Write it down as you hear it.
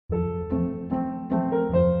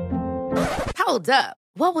Hold up.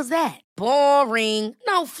 What was that? Boring.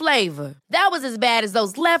 No flavor. That was as bad as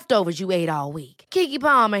those leftovers you ate all week. Keke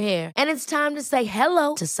Palmer here. And it's time to say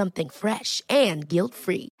hello to something fresh and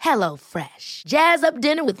guilt-free. Hello Fresh. Jazz up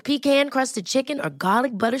dinner with pecan-crusted chicken or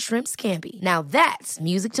garlic butter shrimp scampi. Now that's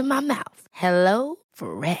music to my mouth. Hello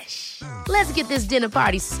Fresh. Let's get this dinner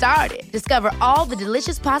party started. Discover all the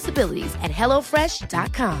delicious possibilities at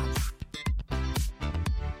hellofresh.com.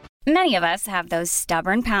 Many of us have those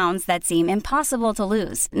stubborn pounds that seem impossible to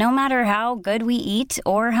lose, no matter how good we eat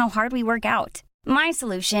or how hard we work out. My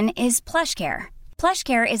solution is PlushCare.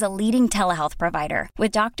 PlushCare is a leading telehealth provider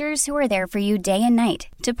with doctors who are there for you day and night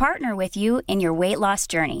to partner with you in your weight loss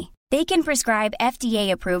journey. They can prescribe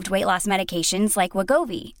FDA-approved weight loss medications like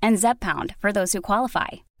Wegovy and Zepbound for those who qualify.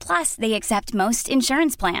 Plus, they accept most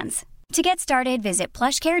insurance plans. To get started, visit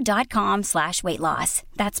plushcare.com/weightloss.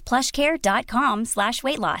 That's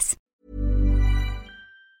plushcare.com/weightloss.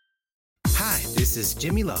 Hi, this is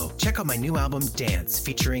Jimmy Lowe. Check out my new album, Dance,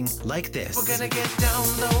 featuring Like This. We're gonna get down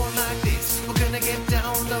low like this. We're gonna get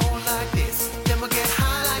down low like this. Then we'll get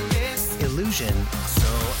high like this. Illusion. So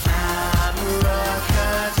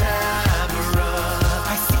abracadabra.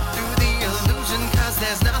 I see through the illusion 'cause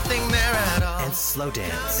there's nothing there at all. And Slow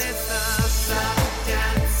Dance. 'Cause it's the slow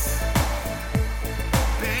dance.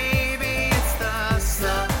 Baby, it's the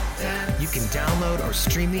slow dance. You can download or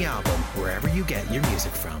stream the album wherever you get your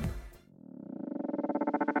music from.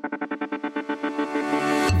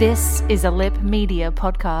 This is a Lip Media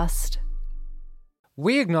podcast.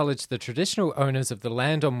 We acknowledge the traditional owners of the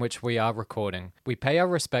land on which we are recording. We pay our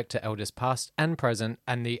respect to elders past and present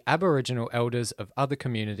and the Aboriginal elders of other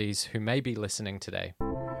communities who may be listening today.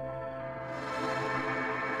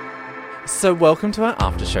 So welcome to our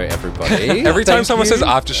after show, everybody. Every time Thank someone you. says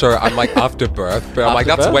after show, I'm like after birth, but I'm like,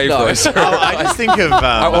 that's Afterbirth? way No. grosser. I just think of...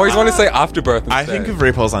 I always want to say after birth instead. I think of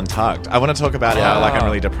RuPaul's Untucked. I want to talk about how like I'm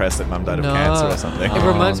really depressed that mum died of cancer or something. It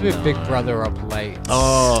reminds me of Big Brother Up Late.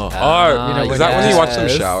 Oh, you know, is that when you watch them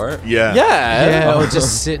yes. shower? Yeah. Yeah, or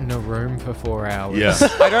just sit in a room for 4 hours. Yeah.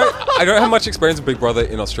 I don't have much experience with Big Brother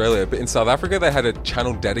in Australia, but in South Africa they had a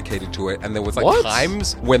channel dedicated to it, and there was like What?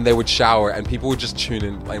 times when they would shower and people would just tune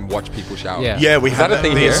in and watch people shower. Yeah. Yeah, we Is had that a that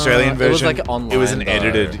thing in the here? Australian version. It was like online, It was an though.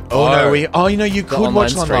 edited. Oh no, you know you could online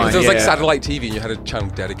watch stream. online. Because it was like yeah. satellite TV and you had a channel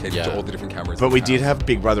dedicated Yeah. to all the different cameras. But in we the did house. have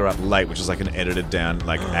Big Brother Up Late, which was like an edited down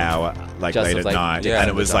like hour, like Just late of, at like, night, yeah, and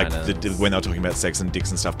it was like vaginas. when they were talking about sex and dicks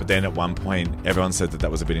and stuff. But then at one point, everyone said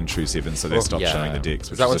that was a bit intrusive, and so they stopped yeah. showing the dicks.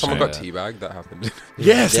 Is Which that when a someone shame. got teabagged? That happened.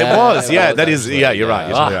 Yes, Yeah, it was. it Yeah, was that is. actually, Yeah, you're right.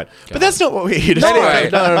 You're totally right. But that's not what we're here to No, say.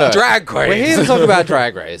 no. Drag queen. We're here to talk about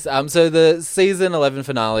Drag Race. So the season 11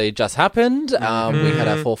 finale just happened. We had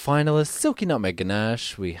our 4 finalists: Silky Nutmeg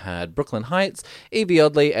Ganache, we had Brooklyn Heights, Evie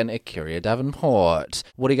Oddly, and Ikuria Davenport.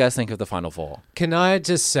 What do you guys think of the final 4? Can I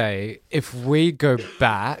just say, if we go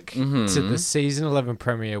back to the season 11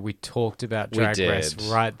 premiere, we talked about Drag did. Race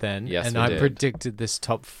right then, Yes, and we I did. predicted this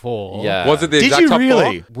top 4. Yeah. Was it the Did exact you top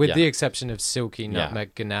really? 4? With Yeah. the exception of Silky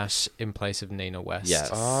Nutmeg Ganache in place of Nina West. Yes.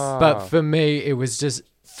 But for me, it was just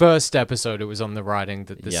first episode, it was on the writing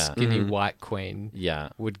that the Yeah. skinny white queen Yeah.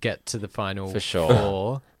 would get to the final For sure.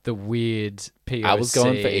 4. The weird POC. I was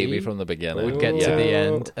going for Evie from the beginning. Would get to Yeah. the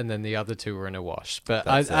end, and then the other 2 were in a wash. But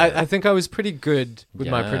That's it. I think I was pretty good with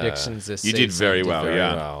my Yeah. predictions this You season. did very well. Very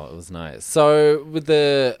Yeah. well. It was nice. So with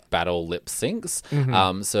the battle lip syncs,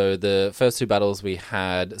 so the first 2 battles we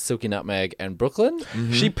had Silky Nutmeg and Brooklyn.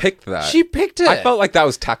 She picked that. She picked it. I felt like that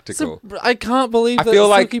was tactical. So, I can't believe I that feel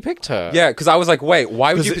like- Silky picked her. Yeah, because I was like, wait,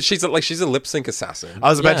 why would you? 'Cause She's a lip sync assassin. I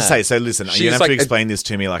was about to Yeah. say. So listen, you're She's gonna have like to a- explain this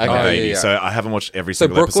to me like I'm Okay. a baby. Yeah. So I haven't watched every So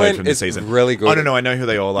single Brooklyn episode from the is season. really good. Oh no, I know who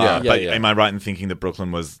they all are. Yeah. But Yeah. am I right in thinking that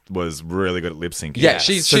Brooklyn was really good at lip syncing? Yeah,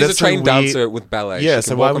 she's So a that's so trained weird- dancer with ballet. Yeah, She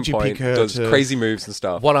so can why walk would on you point, pick her does to- crazy moves and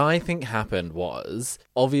stuff. What I think happened was,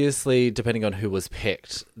 obviously, depending on who was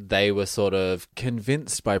picked, they were sort of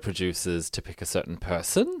convinced by producers to pick a certain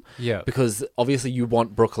person. Yeah. Because obviously you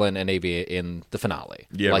want Brooklyn and Evie in the finale.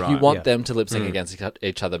 Yeah, like you right. want Yeah. them to lip sync against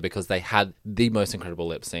each other because they had the most incredible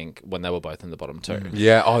lip sync when they were both in the bottom 2.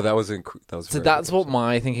 Yeah. Oh, that was So that's what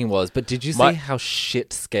my thinking was. But did you see My- how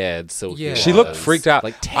shit scared Silky Yeah. was? She looked freaked out.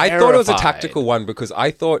 Like, I thought it was a terrified. tactical one because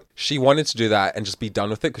I thought she wanted to do that and just be done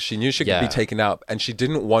with it because she knew she could Yeah. be taken out and she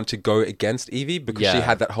didn't want to go against Evie because she Yeah.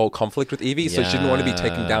 had that whole conflict with Evie, so she didn't want to be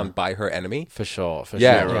taken Yeah. down by her enemy. For sure.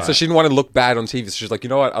 Yeah, so she didn't want to look bad on TV. So she's like, you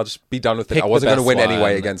know what? I'll just be done with it. Pick I the wasn't going to best win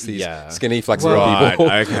anyway one. against these Yeah. skinny, flexible Right,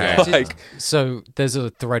 people. okay. like, So there's a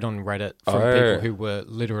thread on Reddit from people who were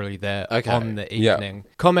literally there Okay. on the Yeah. evening,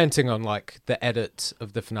 commenting on like the edit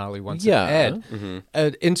of the finale once Yeah. aired.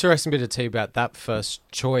 An interesting bit of tea about that first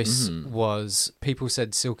choice was people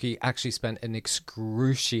said Silky actually spent an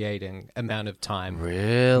excruciating amount of time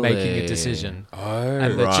making a decision.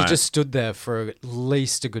 And that she just stood there for at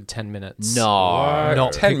least a good 10 minutes. No.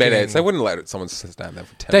 Not 10 picking- minutes. They wouldn't let someone stand there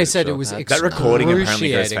for 10 They minutes. said it was That recording apparently goes for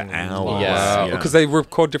excruciating hours. long. Yeah. Yeah. Because they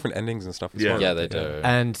record different endings and stuff as Yeah. well. Yeah, they do.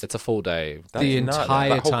 And it's a full day. the That's nuts. entire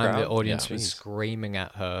That whole time the crowd? audience Yeah. was Jeez. screaming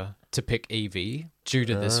at her to pick Evie due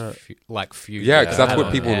to this feud. Yeah, because that's they what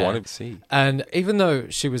had people on air. wanted to see. And even though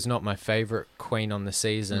she was not my favorite queen on the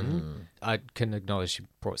season, I can acknowledge she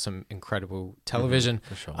brought some incredible television.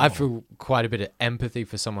 for sure. I feel quite a bit of empathy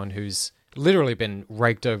for someone who's literally been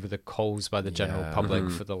raked over the coals by the general public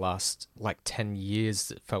for the last 10 years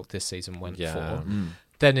that felt this season went for.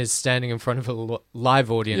 Then is standing in front of a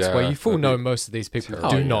live audience where you full know most of these people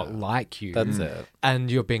do not like you. That's it.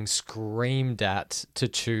 And you're being screamed at to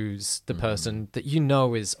choose the person that you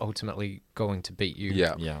know is ultimately going to beat you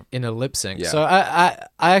Yeah. in a lip sync. Yeah. So I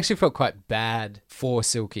actually felt quite bad for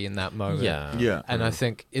Silky in that moment. Yeah. And I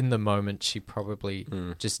think in the moment she probably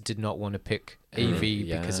just did not want to pick Evie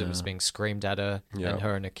because it was Yeah. being screamed at her, and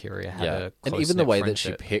her and Akira had a And close even the way that she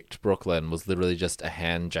friendship. picked Brooklyn was literally just a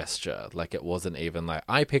hand gesture. Like, it wasn't even like,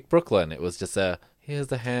 I picked Brooklyn. It was just a, here's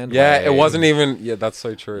the hand. Yeah, wave. it wasn't even... Yeah, that's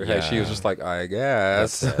so true. Hey, she Yeah. was just like, I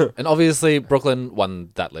guess. And obviously, Brooklyn won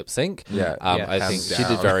that lip sync. Yeah. I think Hands she did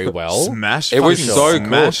down. very well. Smash. It was fucking so cool.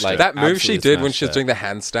 smashed Like, it. That move she absolutely did when smashed she was it. doing the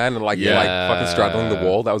handstand and like Yeah. fucking straddling the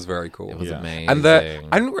wall, that was very cool. It was Yeah. amazing. And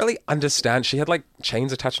I didn't really understand. She had like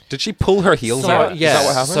chains attached. Did she pull her heels out? Yeah, Is that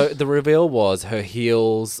what happened? so the reveal was her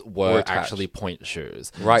heels Were were attached. actually point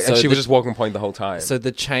shoes. right, So and she was the- just walking point the whole time. So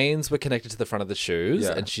the chains were connected to the front of the shoes,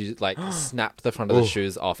 Yeah. and she like snapped the front of the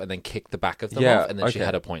shoes off, and then kicked the back of them Yeah, off, and then she okay.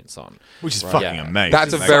 had her points on. Which is fucking Yeah. amazing.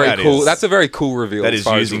 that's a Like, very that cool. is- That's a very cool reveal. That as is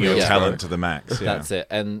far as using your reveals talent go. to the max. Yeah. That's it.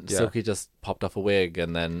 And Yeah. Silky just popped off a wig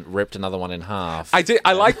and then ripped another one in half. I did.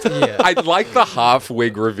 I liked. I liked the half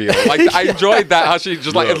wig reveal. Like I enjoyed that. How she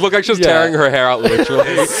just like it looked like she was tearing her hair out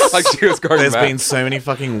literally. Like she was going. There's mad. been so many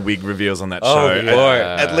fucking wig reveals on that Oh, show. boy.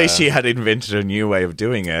 At least she had invented a new way of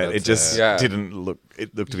doing it. That's It just it. Yeah. didn't look.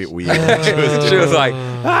 It looked a bit weird. She was like,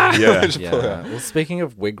 yeah. Yeah. Well, speaking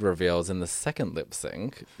of wig reveals, in the second lip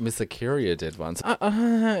sync, Miss Akira did one. So,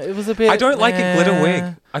 it was a bit. I don't like a glitter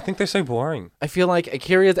wig. I think they're so boring. I feel like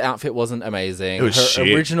Akira's outfit wasn't amazing. It was Her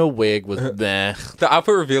shit. original wig was meh. The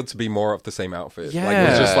outfit revealed to be more of the same outfit. Yeah. Like it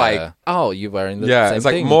was just like oh, you're wearing the Yeah, same it's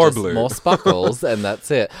like thing, more just blue. more sparkles, and that's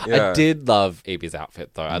it. Yeah. I did love Evie's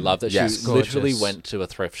outfit though. I love that Yes. she literally Gorgeous. went to a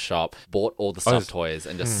thrift shop, bought all the stuffed toys,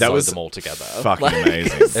 and just That sewed was them all together. fucking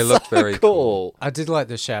amazing. it looked very cool. I did like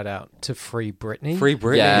the shout out to Free Britney. Free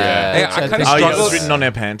Britney. Yeah. Hey, Which I I kind of think- Oh, yeah, it struggled. was written on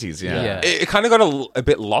her panties. Yeah. Yeah. It kind of got a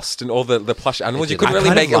bit lost in all the plush animals. You did. couldn't I really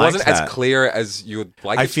kind of make it. wasn't liked as that. clear as you would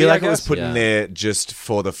like. I it to feel be, like it was guess. put in Yeah. there just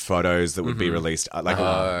for the photos that would be released. Like,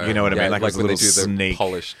 you know what I Yeah, mean? Like, it was a when they little do the sneak.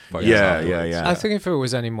 polished photos Yeah, afterwards. yeah. I think if it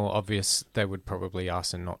was any more obvious, they would probably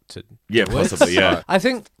ask her not to. Yeah, do it. possibly. Yeah. I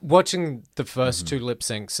think watching the first two lip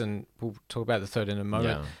syncs, and we'll talk about the third in a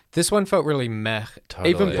moment, Yeah. this one felt really meh. Totally.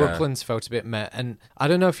 Even Yeah. Brooklyn's felt a bit meh. And I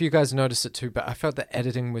don't know if you guys noticed it too, but I felt the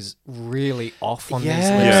editing was really off on these lip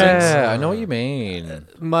syncs. Yeah, I know what you mean.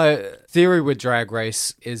 My theory with Drag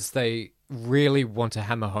Race is they really want to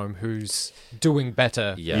hammer home who's doing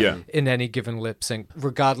better Yeah. in any given lip sync,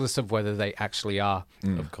 regardless of whether they actually are.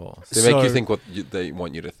 Of course. They make you So- think what they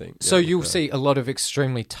want you to think. So Yeah. you'll see a lot of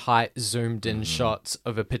extremely tight, zoomed in shots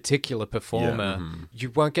of a particular performer.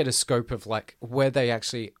 You won't get a scope of like where they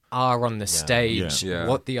actually are on the stage, Yeah.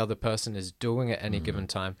 what the other person is doing at any given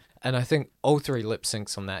time. And I think all three lip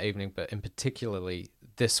syncs on that evening, but in particularly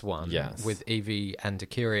this one Yes. with Evie and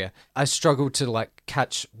Akira, I struggled to like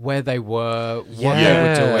catch where they were, what they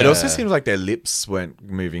were doing. It also seems like their lips weren't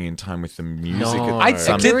moving in time with the music. No. at I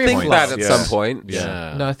some did think points. that at Yeah. some point.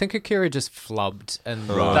 Yeah. No, I think Akira just flubbed, and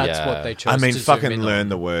Right. that's Yeah. what they chose. I mean, to zoom fucking in learn on.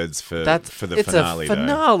 the words for That's the it's finale. a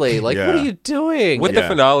finale. Like, what Yeah. are you doing? With Yeah. the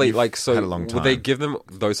finale, You've like, so had a long would they time. give them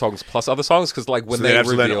those songs plus other songs? Because like when So they they have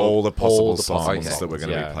to learn reveal all the possible the songs possible that were going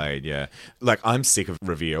to songs, be played. Yeah, like I'm sick of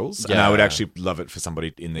reveals, and Yeah. I would actually love it for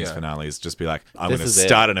somebody in these Yeah. finales just be like, I'm This going to is it.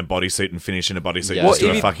 start in a bodysuit and finish in a bodysuit. Yeah. Just do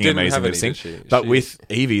Well, a Evie fucking didn't amazing have lip any, sync. did she? But She- with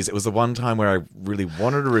Evie's, it was the one time where I really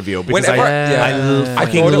wanted a reveal because Whenever- I I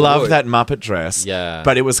fucking thought it love would. that Muppet dress. Yeah.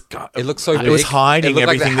 but it was It looked so It was big. It hiding looked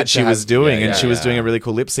like they everything had that to she was have- doing, yeah, and she was yeah. doing a really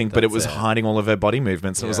cool lip sync. But it was That's it. hiding all of her body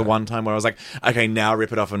movements. And it was the Yeah. one time where I was like, okay, now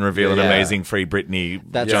rip it off and reveal an Yeah. amazing Free Britney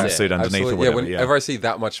That's jumpsuit it. underneath Absolutely. or whatever. Whenever I see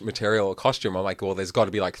that much material or costume, I'm like, well, there's got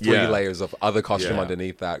to be like 3 Yeah. layers of other costume Yeah.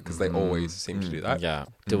 underneath that because they always seem to do that. Yeah. Yeah,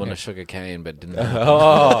 doing a sugar cane, but didn't.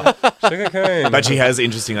 Sugar cane. But she has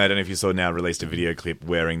interesting. I don't know if you saw now released a video clip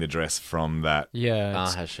wearing the dress from that.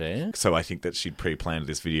 Yeah. Has she? So I think that she'd pre-planned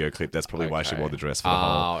this video clip. That's probably why she wore the dress for the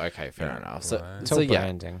whole. Oh, okay, fair enough. So, It's all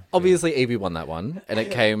branding. obviously Evie won that one, and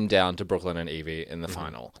it came down to Brooklyn and Evie in the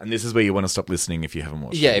final. And this is where you want to stop listening if you haven't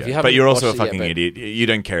watched it. Yeah, if you haven't But you're also a watched it yet, fucking but- idiot. You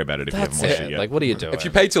don't care about it if you haven't watched it yet. Like, what are you doing? If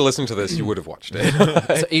you paid to listen to this, you would have watched it.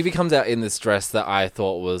 So Evie comes out in this dress that I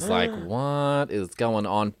thought was like, what is going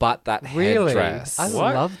on? But that Really? headdress. I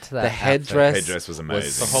loved that. The headdress, Headdress was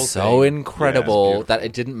amazing. the whole so thing. incredible beautiful. that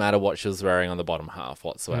it didn't matter what she was wearing on the bottom half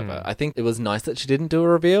whatsoever. I think it was nice that she didn't do a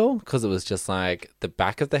reveal because it was just like the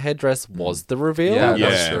back of the headdress was the reveal, Yeah,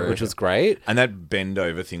 that's true. which was great. And that bend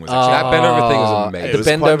over thing was actually That bend over thing was amazing. The was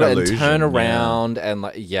bend quite over an and illusion, turn yeah. around and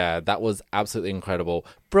like that was absolutely incredible.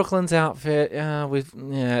 Brooklyn's outfit,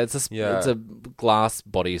 it's a glass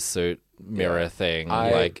bodysuit mirror thing.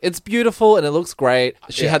 Like it's beautiful and it looks great.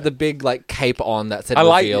 She had the big like cape on that said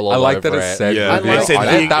reveal all I like over that it said Yeah, reveal. it said,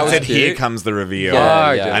 I here, thought that was here cute. comes the reveal.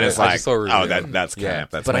 Yeah, And it's I like, just saw reveal. that's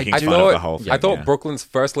camp. That's But making I fun of the whole thought, thing. I thought yeah. Brooklyn's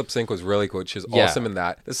first lip sync was really good. She was Yeah. awesome in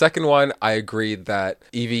that. The second one, I agreed that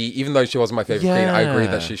Evie, even though she wasn't my favorite queen, I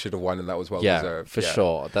agreed that she should have won and that was well deserved. for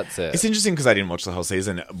sure. That's it. It's interesting because I didn't watch the whole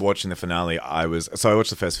season. Watching the finale, I watched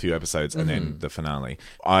the first few episodes and then the finale.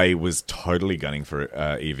 I was totally gunning for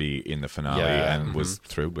Evie in the finale and was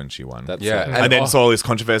thrilled when she won. That's Yeah. it. and then saw all this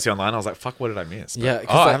controversy online. I was like, "Fuck, what did I miss?" But- Yeah, I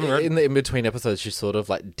because haven't read- in the in-between episodes, she sort of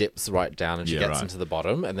like dips right down and she Yeah, gets right. into the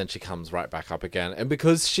bottom and then she comes right back up again. And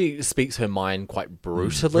because she speaks her mind quite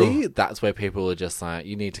brutally, that's where people are just like,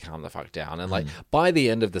 you need to calm the fuck down. And like by the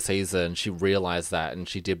end of the season, she realized that and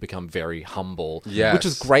she did become very humble, Yes. which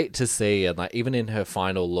is great to see. And like even in her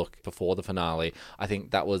final look before the finale, I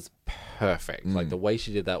think that was perfect. Like the way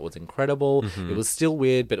she did that was incredible. It was still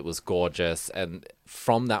weird, but it was gorgeous. And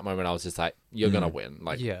from that moment, I was just like, you're gonna win,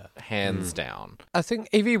 like hands down. I think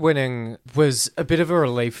Evie winning was a bit of a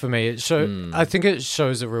relief for me. I think it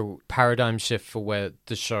shows a real paradigm shift for where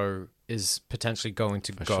the show is potentially going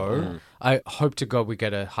to go. I hope to God we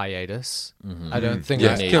get a hiatus. I don't think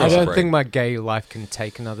Yeah, I give us a don't break. think my gay life can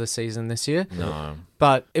take another season this year. No.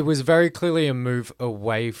 But it was very clearly a move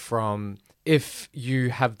away from if you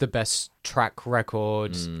have the best track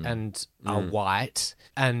record and are white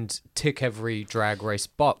and tick every drag race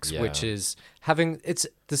box, which is it's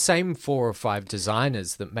the same 4 or 5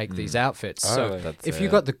 designers that make these outfits. So that's if you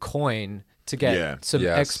it. got the coin to get some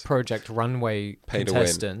Yes. ex-Project Runway Pay to win,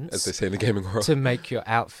 contestants as they say in the gaming world. to make your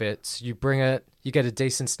outfits, you bring it, you get a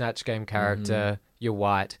decent Snatch Game character, you're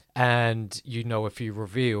white, and you know a few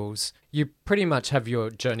reveals, you pretty much have your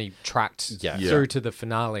journey tracked through to the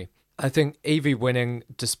finale. I think Evie winning,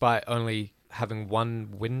 despite only having one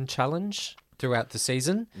win challenge throughout the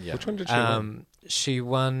season, Which one did she win? she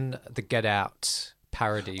won the Get Out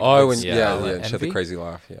parody. Oh, with and Stella she had the Envy, crazy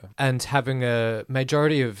laugh, yeah. and having a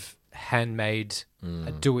majority of handmade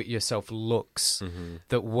do-it-yourself looks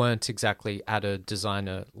that weren't exactly at a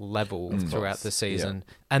designer level throughout the season,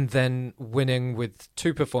 and then winning with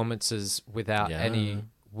 2 performances without any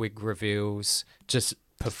wig reveals, just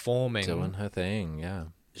performing, Doing her thing,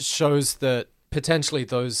 shows that potentially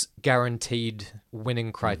those guaranteed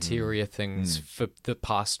winning criteria things for the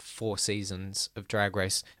past 4 seasons of Drag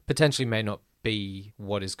Race potentially may not be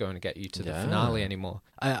what is going to get you to the finale anymore.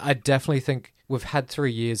 I definitely think we've had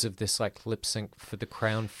 3 years of this like lip sync for the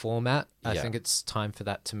crown format. I think it's time for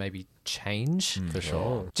that to maybe change. for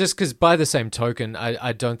sure. Just because by the same token,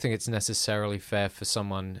 I don't think it's necessarily fair for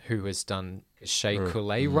someone who has done Shea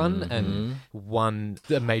Coulee run and won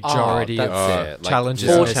the majority that's of it. Like,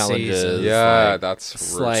 challenges 4 this challenges. season Yeah, like, that's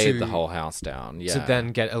slayed to- the whole house down. Yeah, to then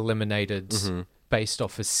get eliminated based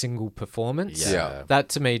off a single performance. Yeah. That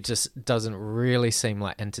to me just doesn't really seem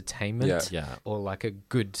like entertainment Yeah. or like a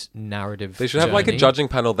good narrative. They should have like a journey. judging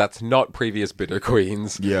panel that's not previous bitter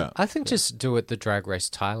queens. Yeah. I think just do it the Drag Race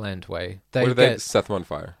Thailand way. What do they set them on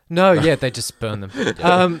fire? No, yeah, they just burn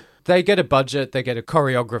them. They get a budget, they get a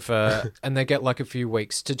choreographer, and they get like a few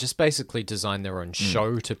weeks to just basically design their own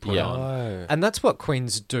show to put on. And that's what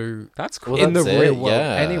queens do That's cool. in the that's it, real world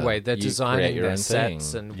yeah. anyway. They're You designing create your their own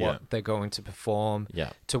sets thing. and what they're going to perform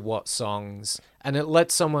Yeah. to what songs. And it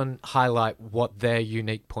lets someone highlight what their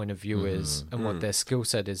unique point of view is and what their skill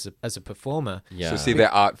set is as a performer. Yeah. So see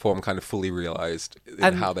their art form kind of fully realized in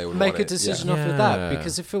And how they would make want a it. decision Yeah. off of that. Yeah.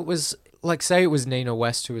 Because if it was, like, say it was Nina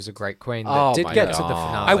West, who was a great queen, that Oh did my get to the God.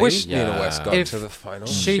 finale. I wish Yeah. Nina West got If to the final.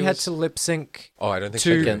 She had was- to lip sync Oh, I don't think she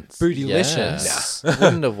to did. Bootylicious.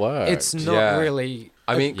 Wouldn't have worked. It's not Yeah. really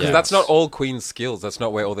I mean, because that's not all Queen's skills. That's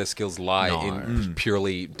not where all their skills lie in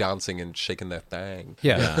purely dancing and shaking their thang.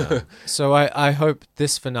 Yeah. So I hope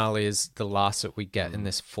this finale is the last that we get in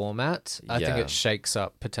this format. I think it shakes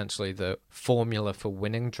up potentially the formula for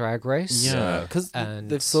winning Drag Race. Yeah, because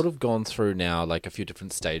they've sort of gone through now like a few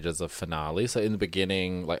different stages of finale. So in the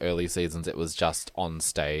beginning, like early seasons, it was just on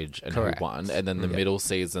stage and who won. And then the middle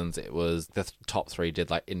seasons, it was the top 3 did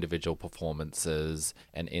like individual performances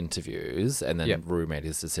and interviews. And then Ru made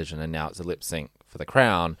his decision. And now it's a lip sync for the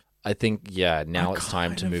crown. I think, now it's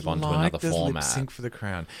time to move on to another format. Lip sync for the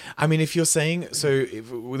crown. I mean, if you're saying,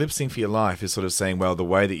 lip sync for your life is sort of saying, well, the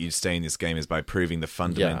way that you stay in this game is by proving the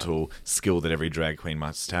fundamental skill that every drag queen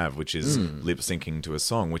must have, which is lip syncing to a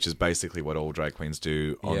song, which is basically what all drag queens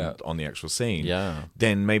do on the actual scene. Yeah.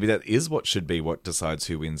 Then maybe that is what should be what decides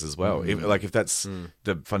who wins as well. If that's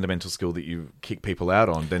the fundamental skill that you kick people out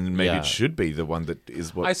on, then maybe it should be the one that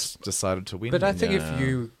is what's decided to win. But I think if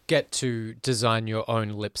you get to design your own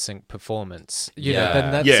lip sync performance,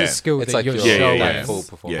 then that's a skill that you're showing. Full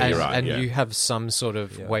performance. And you have some sort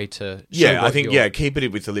of way to I think keep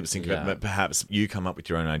it with the lip sync, but perhaps you come up with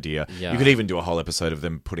your own idea. You could even do a whole episode of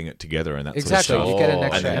them putting it together and that sort of stuff. You get an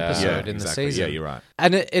extra episode in the season. Yeah, you're right.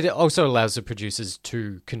 And it also allows the producers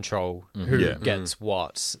to control who gets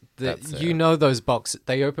what. Those boxes,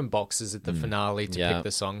 they open boxes at the finale to pick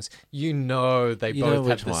the songs. They both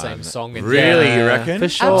have the same song. Really, you reckon? For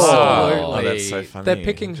sure. Absolutely. Oh, that's so funny. They're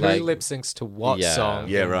picking who lip syncs to what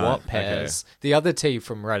song and what pairs. Okay. The other tea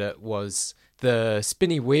from Reddit was the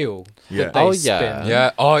spinny wheel that they spin.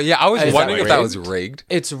 Yeah. Oh, yeah. I was wondering if that was rigged.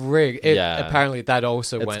 It's rigged. Apparently, that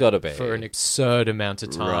also went for an absurd amount of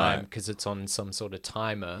time because it's on some sort of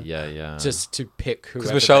timer. Yeah. Just to pick whoever.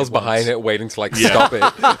 Because Michelle's behind it, waiting to stop it.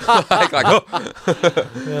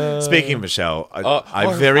 Speaking of Michelle,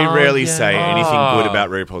 I very rarely say anything good about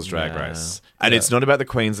RuPaul's Drag Race. And it's not about the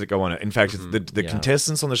queens that go on it. In fact, the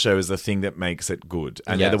contestants on the show is the thing that makes it good.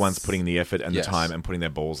 And they're the ones putting the effort and the time and putting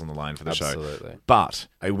their balls on the line for the show. But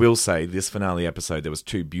I will say, this finale episode, there was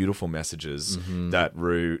 2 beautiful messages that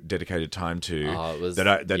Ru dedicated time to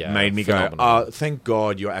that made me go, thank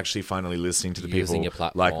God you're actually finally listening to the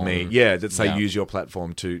people like me. Yeah, that say use your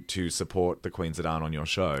platform to support the queens that aren't on your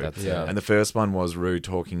show. And the first one was Ru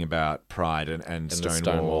talking about Pride and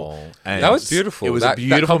Stonewall. And that was beautiful. It was a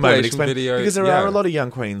beautiful moment. Because there are a lot of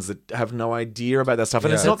young queens that have no idea about that stuff,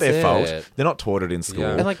 and it's not their fault. They're not taught it in school.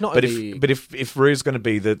 And if Ru's going to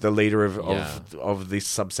be the leader of this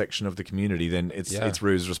subsection of the community, then it's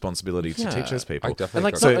Ru's responsibility to teach those people. And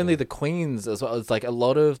not only the queens as well, it's like a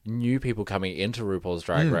lot of new people coming into RuPaul's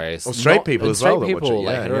Drag Race, or straight people as well,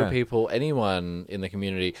 hetero people, anyone in the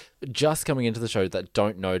community just coming into the show that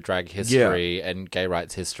don't know drag history and gay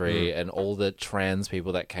rights history and all the trans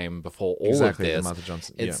people that came before all of this. Martha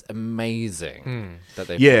Johnson. It's amazing that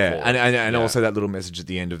they and also that little message at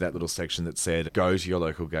the end of that little section that said, go to your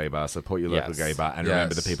local gay bar, support your local gay bar, and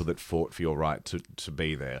remember the people that fought for your right to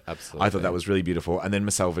be there. Absolutely. I thought that was really beautiful. And then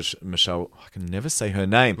Michelle, I can never say her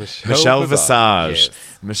name, Michelle Visage.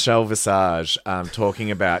 Michelle Visage talking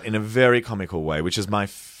about, in a very comical way, which is my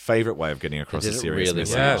favourite way of getting across a serious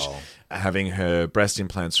message. Having her breast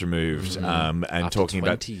implants removed and after talking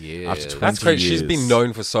 20 about years. after 20 That's great. years. She's been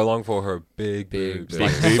known for so long for her big boobs.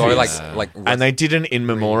 And they did an in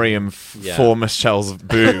memoriam for Michelle's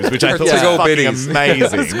boobs, which I thought was fucking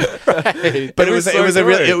amazing. But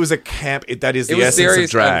it was a camp. That is the essence of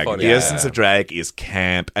drag. The essence of drag is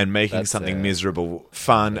camp and making something miserable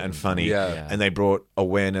fun and funny. And they brought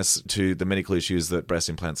awareness to the medical issues that breast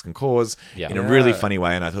implants can cause in a really funny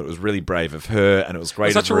way. And I thought it was really brave of her, and it was great.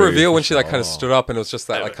 It was such a reveal when she kind of stood up, and it was just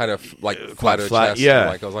that kind of flatter chest. Yeah,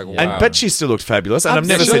 I was like, wow. But she still looked fabulous. And I've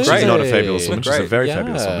never said she's not a fabulous woman. She's a very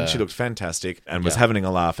fabulous woman. She looked fantastic and was having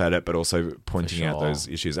a laugh at it, but also pointing out those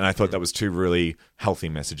issues. And I thought that was 2 really healthy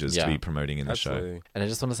messages to be promoting in the show. And I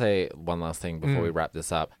just want to say one last thing before we wrap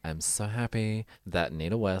this up. I'm so happy that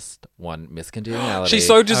Nina West won Miss Congeniality. She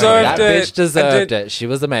so deserved it. That bitch deserved it. She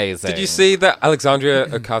was amazing. Did you see that Alexandria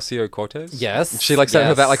Ocasio-Cortez? Yes. She sent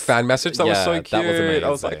her that fan message. That was so cute. That was amazing. I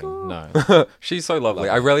was like, no. She's so lovely.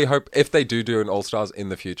 I really hope if they do an All Stars in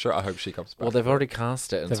the future, I hope she comes back. Well, they've already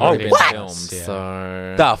cast it and it's already been filmed.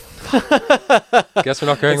 So guess we're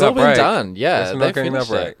not going it's that all been break. Done. Yeah, guess we're not going that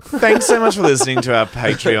break. Thanks so much for listening to our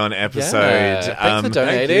Patreon episode. Thanks for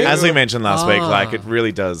donating. As we mentioned last week, it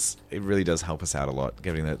really does help us out a lot,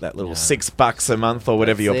 giving that little $6 a month or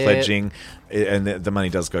whatever you're pledging. And the money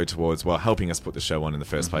does go towards, helping us put the show on in the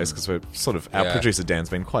first place, because we're our producer Dan's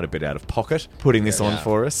been quite a bit out of pocket putting this on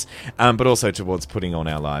for us, but also towards putting on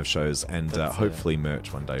our live shows and hopefully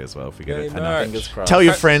merch one day as well if we get it. Fingers crossed. Tell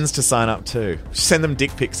your friends to sign up too. Send them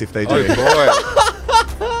dick pics if they do. Oh boy.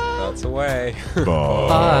 Belts away.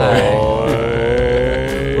 Bye.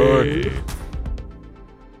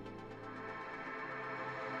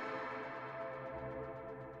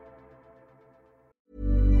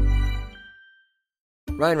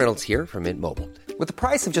 Ryan Reynolds here from Mint Mobile. With the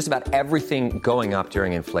price of just about everything going up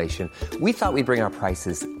during inflation, we thought we'd bring our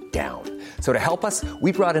prices down. So to help us,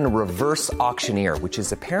 we brought in a reverse auctioneer, which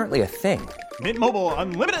is apparently a thing. Mint Mobile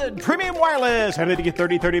Unlimited Premium Wireless. How to get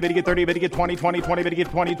 30, 30, bit to get 30, bit to get 20, 20, 20, bit to get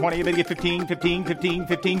 20, 20, bit to get 15, 15, 15,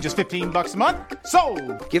 15, just $15 a month?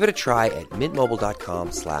 Sold! Give it a try at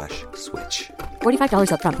mintmobile.com/switch.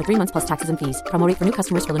 $45 up front for 3 months plus taxes and fees. Promo rate for new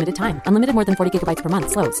customers for limited time. Unlimited more than 40 gigabytes per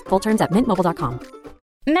month. Slows full terms at mintmobile.com.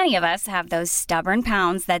 Many of us have those stubborn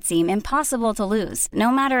pounds that seem impossible to lose,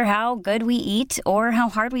 no matter how good we eat or how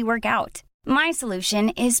hard we work out. My solution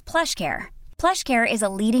is PlushCare. PlushCare is a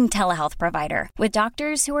leading telehealth provider with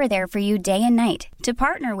doctors who are there for you day and night to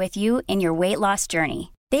partner with you in your weight loss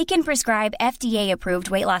journey. They can prescribe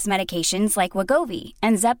FDA-approved weight loss medications like Wegovy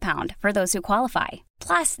and Zepbound for those who qualify.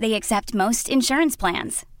 Plus, they accept most insurance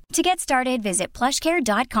plans. To get started, visit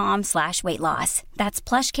plushcare.com/weightloss. That's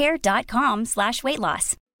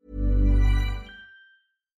plushcare.com/weightloss.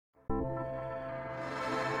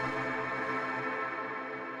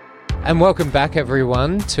 And welcome back,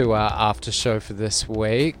 everyone, to our after show for this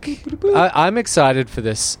week. I'm excited for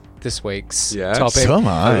this week's topic. So am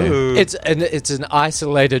I. It's an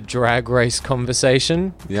isolated drag race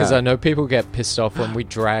conversation because I know people get pissed off when we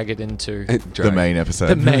drag it into the main episode.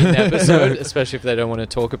 The main episode, especially if they don't want to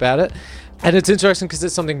talk about it. And it's interesting because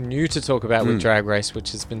it's something new to talk about with Drag Race,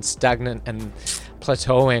 which has been stagnant and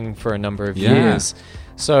plateauing for a number of years.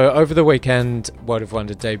 So over the weekend, World of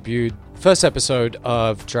Wonder debuted first episode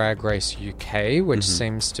of Drag Race UK, which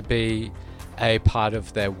seems to be a part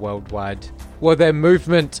of their worldwide, their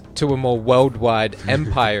movement to a more worldwide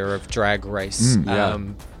empire of Drag Race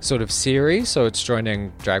sort of series. So it's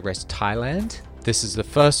joining Drag Race Thailand. This is the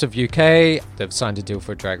first of UK. They've signed a deal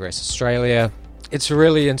for Drag Race Australia. It's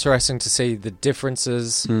really interesting to see the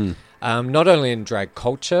differences, not only in drag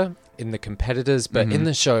culture, in the competitors, but in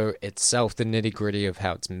the show itself, the nitty-gritty of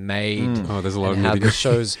how it's made. There's a lot of how the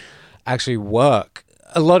shows actually work.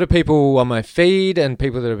 A lot of people on my feed and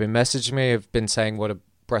people that have been messaging me have been saying what a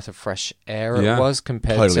breath of fresh air it was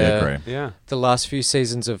compared to the last few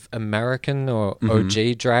seasons of American or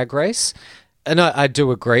OG Drag Race. And I do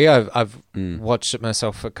agree. I've watched it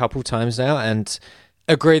myself a couple times now and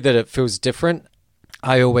agree that it feels different.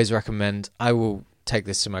 I always recommend, I will take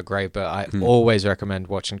this to my grave, but I always recommend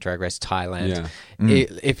watching Drag Race Thailand.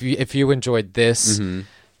 If you enjoyed this,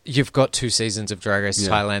 you've got 2 seasons of Drag Race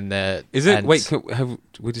Thailand there. Is it? Wait, have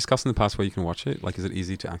we discussed in the past where you can watch it? Like, is it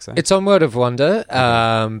easy to access? It's on World of Wonder,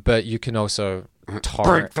 but you can also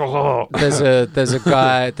torrent. Break the law. There's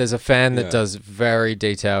a fan that does very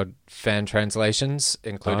detailed fan translations,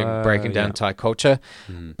 including breaking down Thai culture.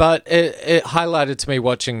 But it highlighted to me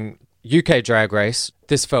watching UK Drag Race.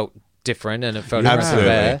 This felt different and it felt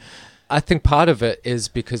fair. I think part of it is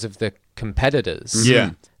because of the competitors.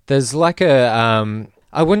 There's like a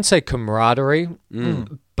I wouldn't say camaraderie,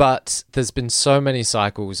 but there's been so many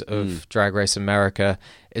cycles of Drag Race America.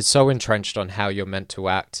 It's so entrenched on how you're meant to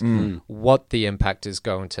act, what the impact is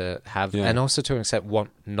going to have, and also to accept what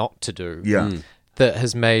not to do. That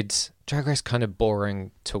has made Drag Race kind of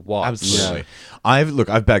boring to watch. Absolutely.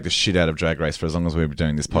 I've bagged the shit out of Drag Race for as long as we've been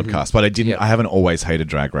doing this podcast, but I haven't always hated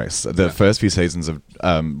Drag Race. The first few seasons of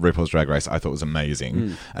RuPaul's Drag Race I thought was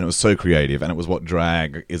amazing, and it was so creative, and it was what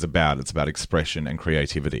drag is about. It's about expression and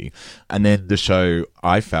creativity. And then the show,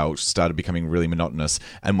 I felt, started becoming really monotonous,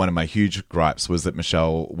 and one of my huge gripes was that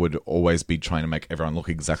Michelle would always be trying to make everyone look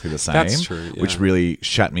exactly the same. That's true, which really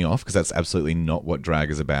shat me off, because that's absolutely not what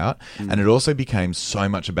drag is about. And it also became so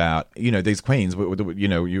much about, these queens,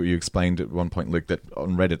 you explained at one point, Luke, that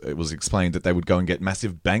on Reddit it was explained that they would go and get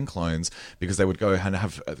massive bank loans because they would go and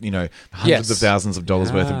have, hundreds of thousands of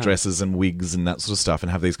dollars worth of dresses and wigs and that sort of stuff,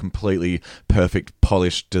 and have these completely perfect,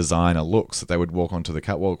 polished designer looks that they would walk onto the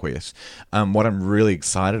catwalk with. What I'm really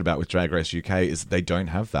excited about with Drag Race UK is that they don't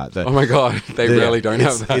have that. Oh my God, they really don't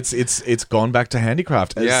have that. It's gone back to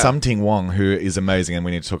handicraft. Something Wong, who is amazing and we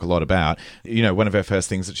need to talk a lot about, one of her first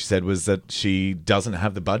things that she said was that she doesn't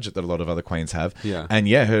have the budget that a lot of other queens have. And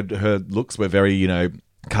her looks were very,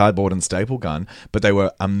 cardboard and staple gun, but they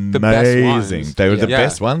were amazing. They were the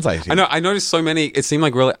best ones, I think. I know. I noticed so many. It seemed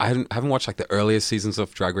like really. I haven't watched like the earliest seasons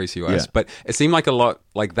of Drag Race US, but it seemed like a lot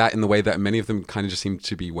like that in the way that many of them kind of just seemed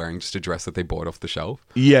to be wearing just a dress that they bought off the shelf.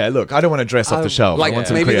 Yeah, look, I don't want to dress off the shelf. Like I want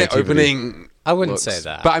some maybe creativity. they're opening I wouldn't looks. say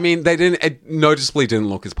that. But I mean, it noticeably didn't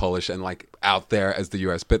look as polished and like out there as the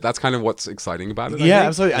US. But that's kind of what's exciting about it. I think.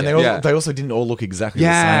 Absolutely. And they also didn't all look exactly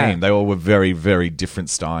the same. They all were very, very different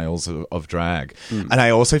styles of drag. And I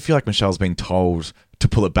also feel like Michelle's been told to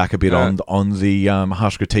pull it back a bit on the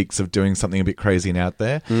harsh critiques of doing something a bit crazy and out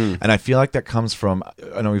there. And I feel like that comes from,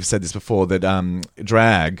 I know we've said this before, that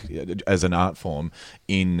drag as an art form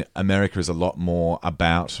in America is a lot more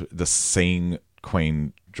about the scene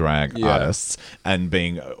queen drag artists and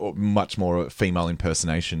being much more female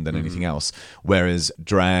impersonation than anything else, whereas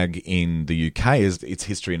drag in the UK its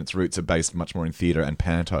history and its roots are based much more in theatre and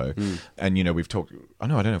panto. And we've talked, I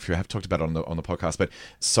don't know if you have talked about it on the podcast, but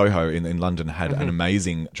Soho in London had an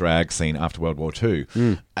amazing drag scene after World War II,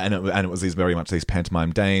 and it was very much these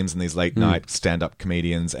pantomime dames and these late night stand-up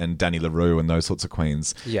comedians and Danny LaRue and those sorts of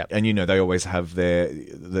queens. And they always have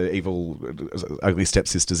the evil ugly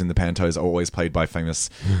stepsisters in the pantos are always played by famous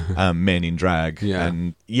men in drag.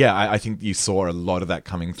 And I think you saw a lot of that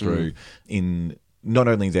coming through in not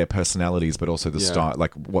only their personalities but also the style,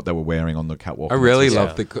 like what they were wearing on the catwalk. I really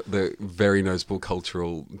love the very noticeable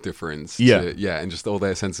cultural difference. And just all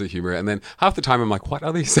their sense of humor. And then half the time I'm like, what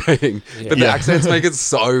are they saying? But the accents make it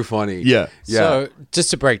so funny. So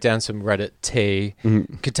just to break down some Reddit tea,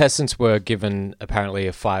 contestants were given apparently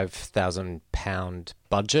a £5,000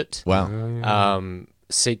 budget. Wow.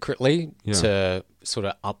 Secretly to sort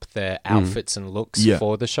of up their outfits and looks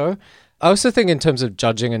for the show. I also think in terms of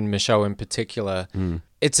judging, and Michelle in particular,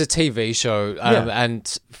 it's a TV show.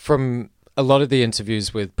 And from a lot of the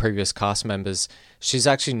interviews with previous cast members, she's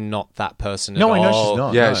actually not that person at all. No, I know she's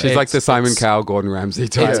not. Yeah, she's like the Simon Cowell, Gordon Ramsay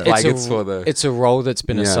type. It's a role that's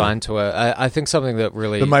been assigned to her. I think something that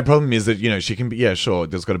really... But my problem is that, she can be... sure,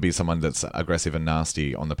 there's got to be someone that's aggressive and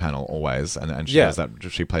nasty on the panel always, and she does that.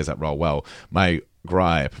 She plays that role well. My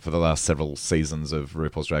gripe for the last several seasons of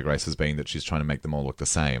RuPaul's Drag Race has been that she's trying to make them all look the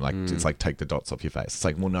same. Like it's like, take the dots off your face. It's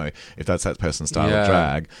like, well, no, if that's that person's style of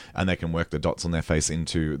drag and they can work the dots on their face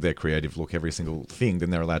into their creative look every single thing,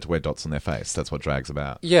 then they're allowed to wear dots on their face. That's what drag's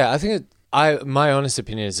about. I think my honest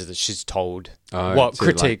opinion is that she's told what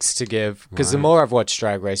critiques to give, because the more I've watched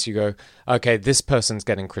Drag Race, you go, okay, this person's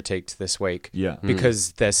getting critiqued this week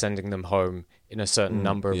because they're sending them home in a certain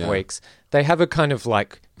number of weeks. They have a kind of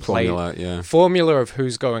like formula of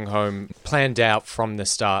who's going home planned out from the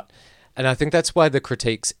start. And I think that's why the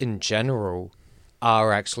critiques in general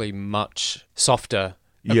are actually much softer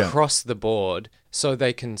across the board, so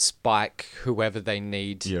they can spike whoever they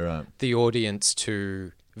need the audience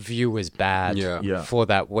to view as bad for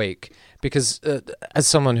that week. Because as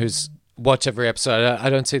someone who's watched every episode, I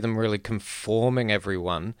don't see them really conforming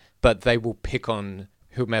everyone, but they will pick on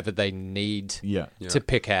whomever they need to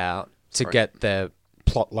pick out to get their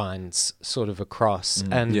plot lines sort of across.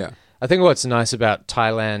 And I think what's nice about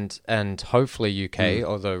Thailand and hopefully UK,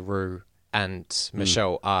 although Ru and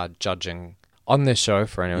Michelle are judging on this show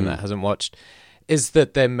for anyone that hasn't watched, is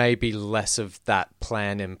that there may be less of that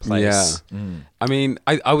plan in place. I mean,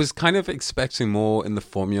 I was kind of expecting more in the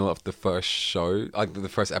formula of the first show, like the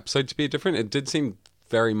first episode, to be different. It did seem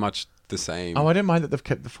very much the same. I don't mind that they've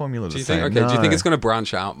kept the formula the same. Okay, do you think it's going to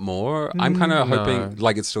branch out more? I'm kind of hoping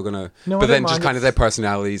like it's still going to... but then just kind of their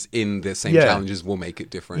personalities in the same challenges will make it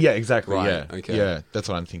different. Yeah, exactly. Right. Okay. Yeah, that's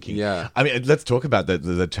what I'm thinking. Yeah. I mean, let's talk about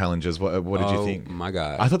the challenges. What did you think? Oh, my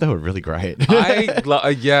God. I thought they were really great.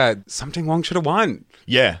 Something Wong should have won.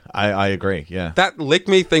 Yeah, I agree. Yeah. That lick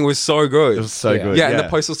me thing was so good. It was so good. Yeah, and the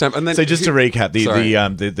postal stamp. And then so just to recap,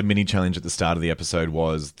 the mini challenge at the start of the episode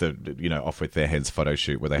was the off with their heads photo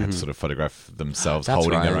shoot where they had to sort of photograph themselves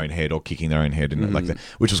holding their own head or kicking their own head and like that,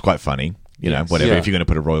 which was quite funny. Whatever, if you're going to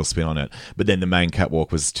put a royal spin on it. But then the main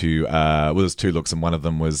catwalk was two looks, and one of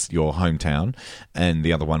them was your hometown, and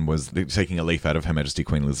the other one was taking a leaf out of Her Majesty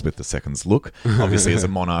Queen Elizabeth II's look. Obviously, as a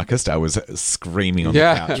monarchist, I was screaming on the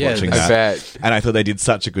couch watching that. I bet. And I thought they did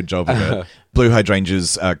such a good job of it. Blue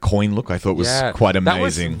Hydrangea's coin look, I thought was quite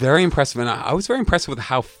amazing. That was very impressive, and I was very impressed with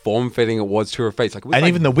how form-fitting it was to her face. Like, and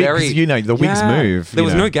even the wigs, the wigs move. There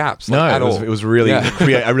was no gaps at all. It was really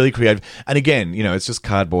really creative. And again, it's just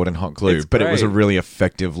cardboard and hot glue, but it was a really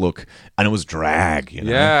effective look, and it was drag.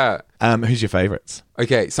 Yeah. Who's your favorites?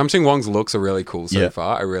 Okay, Something Wong's looks are really cool so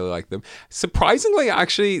far. I really like them. Surprisingly, I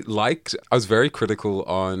actually I was very critical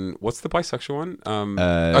on, what's the bisexual one?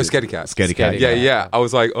 Scaredy Cat. Scaredy Cat. Yeah. I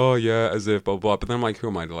was like, oh yeah, as if, blah, blah. But then I'm like, who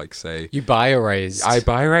am I to say? You bi-erased.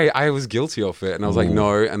 I was guilty of it. And I was like,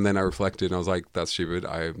 no. And then I reflected and I was like, that's stupid.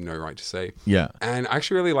 I have no right to say. Yeah. And I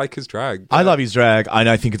actually really like his drag. I love his drag. And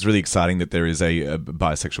I think it's really exciting that there is a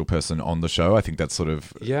bisexual person on the show. I think that's sort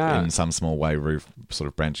of, in some small way, sort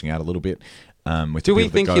of branching out a little bit. With Do we people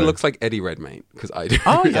that think he go- looks like Eddie Redmayne? Because I do.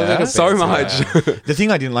 Oh, yeah. So much. The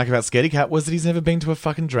thing I didn't like about Scaredy Cat was that he's never been to a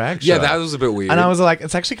fucking drag show. Yeah, that was a bit weird. And I was like,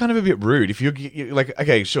 it's actually kind of a bit rude. If you're like,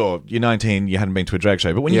 okay, sure, you're 19, you hadn't been to a drag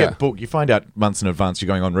show, but when you get booked, you find out months in advance you're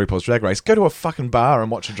going on RuPaul's Drag Race, go to a fucking bar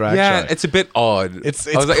and watch a drag show. Yeah, it's a bit odd. It's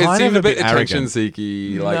I was like, kind it seemed of a bit arrogant.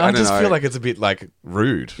 attention-seeky. No, Like, I I don't just know. feel like it's a bit like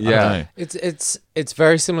rude. I don't know. It's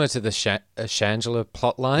very similar to the Shangela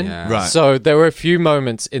plotline. Yeah. Right. So there were a few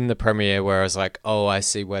moments in the premiere where I was like, oh, I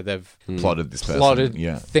see where they've Plotted this person. plotted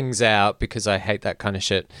Yeah. things out, because I hate that kind of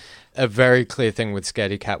shit. A very clear thing with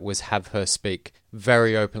Scaredy Cat was have her speak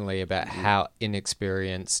very openly about how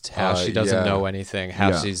inexperienced, how she doesn't know anything,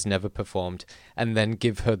 how she's never performed, and then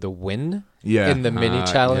give her the win in the mini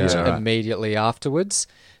challenge immediately afterwards,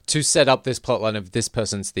 to set up this plotline of this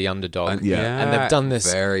person's the underdog. And they've done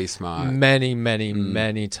this very smart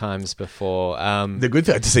many times before. The good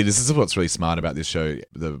thing to see, this is what's really smart about this show,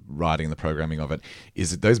 the writing, the programming of it,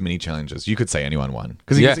 is that those mini challenges, you could say anyone won.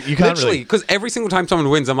 Because you can't literally, because every single time someone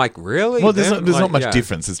wins, I'm like, really? Well, there's not much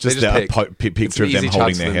difference. It's just a picture of them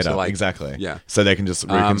holding their head up. Like, exactly. Yeah. So they can just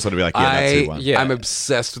sort of be like, that's who won. I'm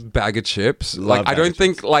obsessed with Bag of Chips. Like,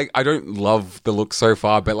 I don't love the look so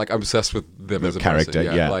far, but like, I'm obsessed with them as a character.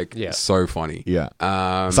 person. Like, so funny.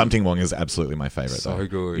 Yeah. Something Wong is absolutely my favorite. So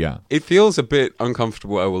good. Yeah. It feels a bit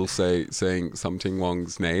uncomfortable, I will say, saying Something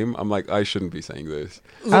Wong's name. I'm like, I shouldn't be saying this.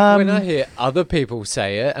 Look, when I hear other people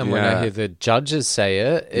say it, and when I hear the judges say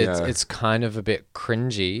it, it's kind of a bit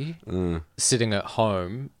cringy sitting at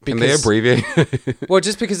home. Can they abbreviate? Well,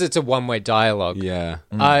 just because it's a one-way dialogue. Yeah.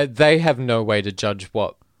 They have no way to judge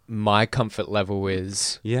what my comfort level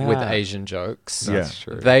is with Asian jokes. That's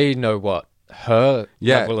true. They know what her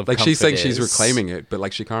level of like she's saying comfort she's is. reclaiming it, but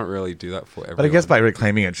like she can't really do that for everyone. But I guess by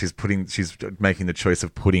reclaiming it, she's making the choice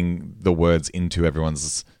of putting the words into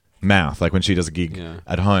everyone's mouth. Like when she does a gig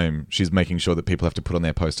at home, she's making sure that people have to put on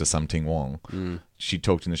their poster Something Wong. She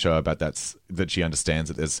talked in the show about that she understands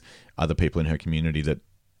that there's other people in her community that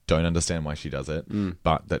don't understand why she does it,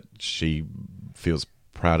 but that she feels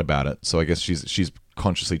proud about it. So I guess she's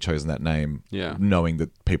consciously chosen that name, knowing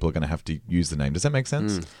that people are going to have to use the name. Does that make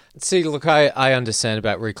sense? See, look, I understand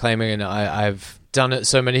about reclaiming, and I've done it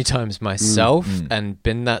so many times myself and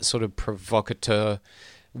been that sort of provocateur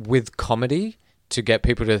with comedy to get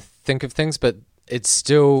people to think of things, but it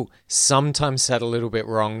still sometimes sat a little bit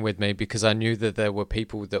wrong with me, because I knew that there were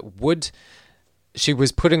people that would... She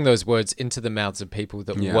was putting those words into the mouths of people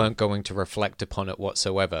that weren't going to reflect upon it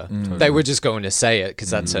whatsoever. They were just going to say it because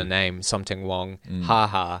that's her name, Something Wong. Ha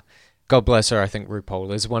ha. God bless her. I think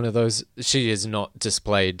RuPaul is one of those. She has not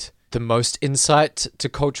displayed the most insight to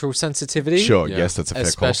cultural sensitivity. Sure, yes, that's a fair call.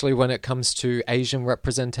 Especially when it comes to Asian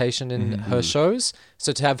representation in her shows.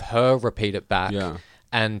 So to have her repeat it back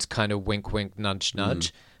and kind of wink, wink, nudge,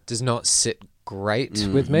 nudge does not sit great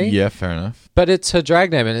with me. Yeah, fair enough. But it's her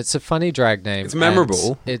drag name, and it's a funny drag name. It's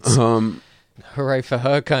memorable. It's hooray for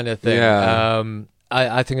her kind of thing. Yeah.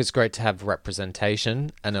 I think it's great to have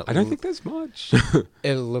representation, and I don't think there's much.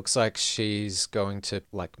 It looks like she's going to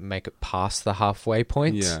like make it past the halfway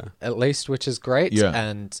point, at least, which is great,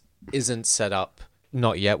 and isn't set up.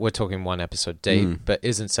 Not yet. We're talking one episode deep, but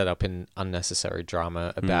isn't set up in unnecessary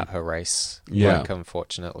drama about her race. Like,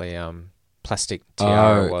 unfortunately, Plastic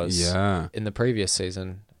Tiara was in the previous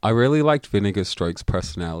season. I really liked Vinegar Stroke's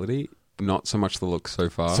personality, not so much the look so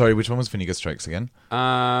far. Sorry, which one was Vinegar Strokes again?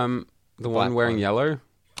 The one wearing yellow.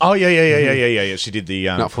 Oh yeah. She did the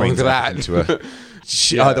not falling Queen's for that. African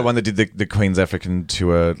tour. The one that did the Queen's African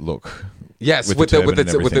tour look. Yes, with the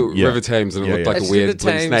River Thames, and it looked like a weird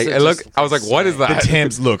blue snake. I was like, what is that? The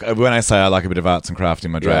Thames look. When I say I like a bit of arts and craft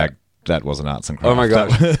in my drag, that wasn't arts and craft. Oh my god!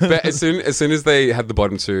 But as soon as they had the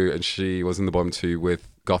bottom two, and she was in the bottom two with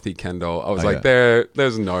Gothy Kendall, I was like,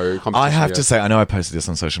 there's no competition. I have to say, I know I posted this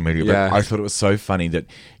on social media, but I thought it was so funny that,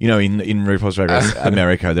 you know, in RuPaul's Drag Race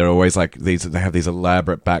America, they're always like they have these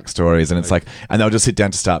elaborate backstories, and it's like, and they'll just sit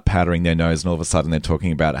down to start powdering their nose, and all of a sudden they're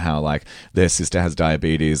talking about how like their sister has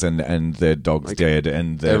diabetes and their dog's dead,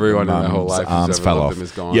 and their everyone in their whole life arms fell off. Them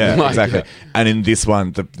is gone. Yeah, exactly. And in this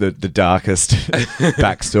one, the darkest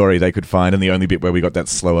backstory they could find, and the only bit where we got that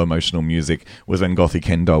slow emotional music was when Gothy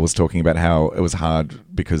Kendall was talking about how it was hard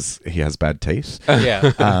because he has bad teeth.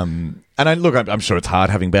 And I'm sure it's hard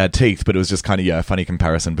having bad teeth, but it was just kind of a funny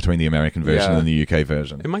comparison between the American version and the UK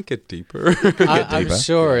version. It might get deeper. I'm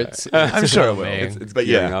sure it's I'm sure it will. It's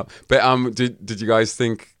gearing up. But did you guys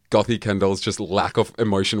think Gothy Kendall's just lack of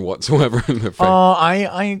emotion whatsoever in the film? Oh,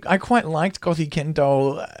 I quite liked Gothy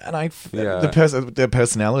Kendall, and their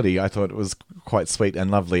personality I thought was quite sweet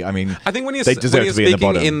and lovely. I mean, I think when he's they deserve to be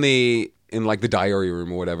in the bottom. in like the diary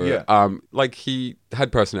room or whatever. Yeah. Like he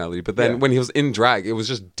had personality, but then when he was in drag, it was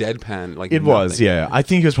just deadpan. Like it was, yeah. I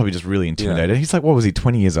think he was probably just really intimidated. He's like, what was he,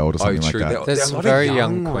 20 years old or something like that? There's some very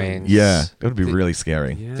young queens. Yeah, it would be really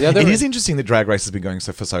scary. Yeah. It is interesting that Drag Race has been going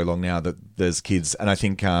for so long now that there's kids, and I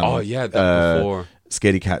think before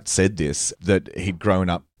Scaredy Cat said this, that he'd grown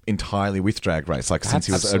up entirely with Drag Race, like since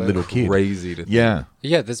he was a little kid. Crazy to think. Yeah.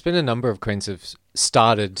 Yeah, there's been a number of queens who've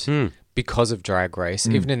started because of Drag Race,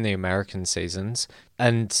 even in the American seasons,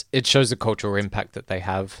 and it shows the cultural impact that they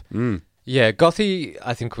have. Yeah, Gothy,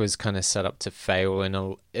 I think, was kind of set up to fail in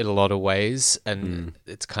a lot of ways, and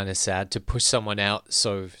it's kind of sad to push someone out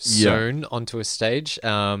so soon onto a stage.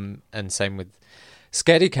 And same with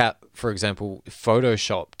Scaredy Cat, for example,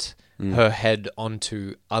 photoshopped her head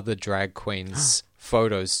onto other drag queens'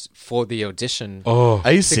 photos for the audition. Oh,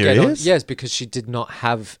 are you serious? Yes, because she did not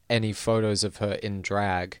have any photos of her in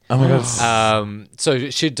drag. Oh my god! So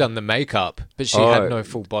she'd done the makeup, but she had no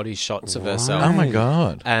full body shots of herself. Oh my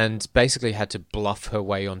god! And basically had to bluff her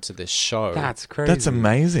way onto this show. That's crazy. That's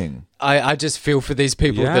amazing. I just feel for these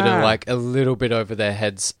people that are like a little bit over their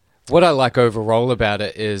heads. What I like overall about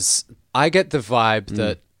it is I get the vibe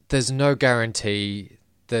that there's no guarantee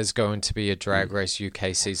there's going to be a Drag Race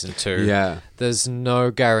UK Season 2. Yeah. There's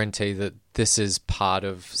no guarantee that this is part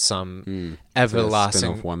of some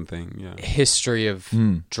everlasting one thing, history of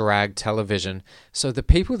drag television. So the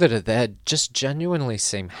people that are there just genuinely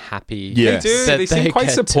seem happy. Yeah. They do. They seem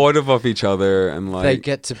quite supportive of each other, and like they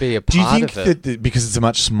get to be a part of it. Do you think that because it's a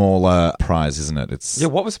much smaller prize, isn't it? It's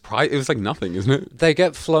what was the prize? It was like nothing, isn't it? They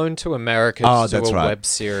get flown to America to do a web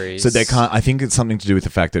series. So they can't. I think it's something to do with the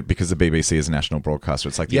fact that because the BBC is a national broadcaster,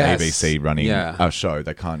 it's like the ABC running a show.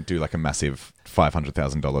 They can't do like a massive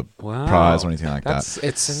 $500,000 prize or anything like that.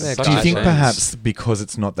 It's in their Do you think perhaps because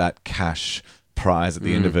it's not that cash prize at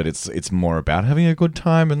the end of it, it's more about having a good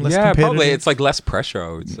time and less competitive? Probably. It's like less pressure,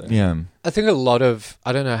 I would say. Yeah. I think a lot of,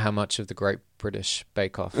 I don't know how much of the Great British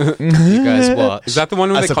Bake Off you guys watch. Is that the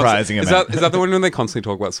one where is that the one where they constantly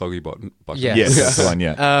talk about soggy buttons? Yes, that's the one,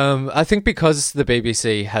 yeah. I think because the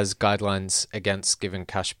BBC has guidelines against giving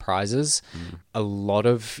cash prizes, a lot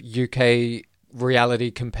of UK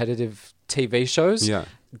reality competitive TV shows,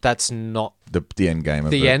 that's not the end game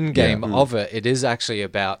of the it. end game of it. It is actually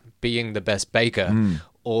about being the best baker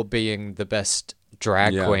or being the best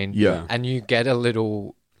drag queen. Yeah. And you get a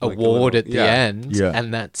little award at the end,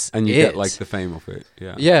 and that's and you it. get like the fame of it.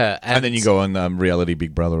 And then you go on reality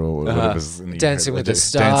Big Brother or whatever's in the Dancing with the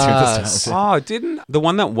Stars. Dancing with the Stars. Oh, didn't the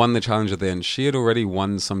one that won the challenge at the end? She had already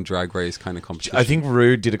won some Drag Race kind of competition. I think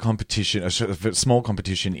Ru did a competition, a small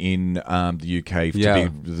competition in the UK to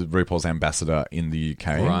be the RuPaul's ambassador in the UK.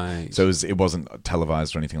 Right. So it wasn't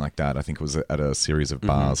televised or anything like that. I think it was at a series of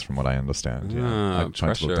bars, from what I understand. I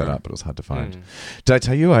tried to look that up, but it was hard to find. Did I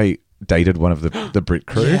tell you I dated one of the Brit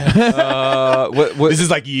crew? This is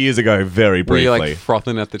like years ago, very briefly. Were you like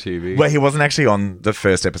frothing at the TV? Well, he wasn't actually on the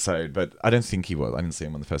first episode, but I don't think he was. I didn't see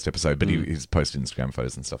him on the first episode, but he's posted Instagram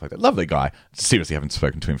photos and stuff like that. Lovely guy. Seriously, haven't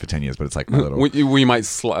spoken to him for 10 years, but it's like my little... we might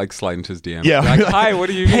slide into his DM. Yeah. Like, hi, what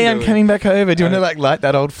are you Hey, doing? I'm coming back over. Do you want to like light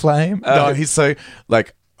that old flame? No, he's so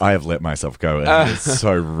like, I have let myself go, and he's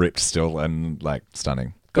so ripped still and like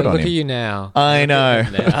stunning. But look at you now. I know.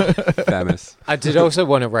 Famous. I did also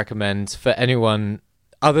want to recommend for anyone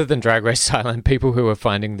other than Drag Race Thailand, people who are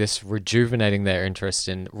finding this rejuvenating their interest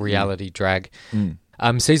in reality drag.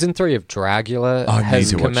 Season 3 of Dragula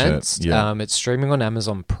has commenced. It's streaming on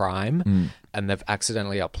Amazon Prime, and they've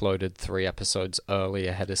accidentally uploaded 3 episodes early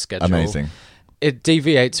ahead of schedule. Amazing. It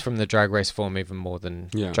deviates from the Drag Race form even more than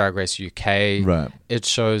Drag Race UK. Right. It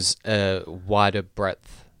shows a wider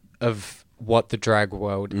breadth of what the drag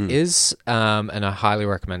world is, and I highly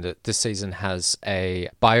recommend it. This season has a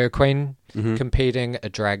bio queen competing, a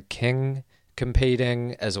drag king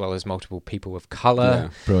competing, as well as multiple people of color.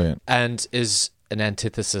 Brilliant. And is an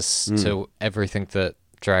antithesis to everything that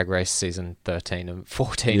Drag Race season 13 and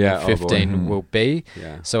 14 and 15 will be.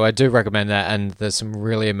 So I do recommend that, and there's some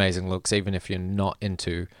really amazing looks, even if you're not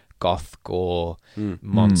into goth gore,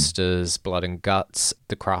 monsters, blood and guts,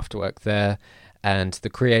 the craft work there. And the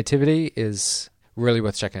creativity is really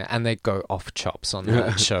worth checking out. And they go off chops on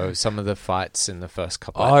that show. Some of the fights in the first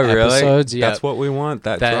couple of episodes. Really? That's what we want,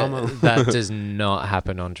 that drama. That does not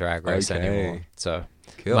happen on Drag Race anymore. So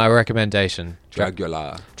my recommendation.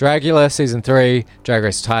 Dragula Season 3, Drag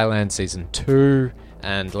Race Thailand Season 2.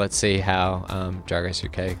 And let's see how Drag Race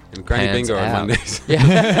UK and Granny Bingo on Mondays.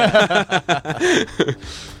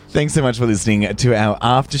 Thanks so much for listening to our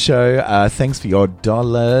after show. Thanks for your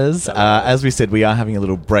dollars. As we said, we are having a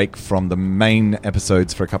little break from the main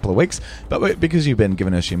episodes for a couple of weeks, but because you've been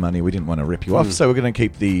giving us your money, we didn't want to rip you off, so we're going to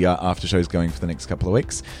keep the after shows going for the next couple of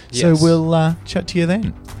weeks. Yes. So we'll chat to you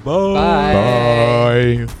then.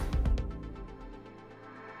 Bye. Bye.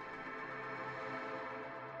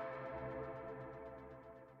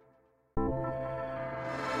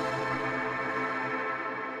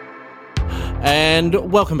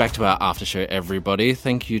 And welcome back to our after show, everybody.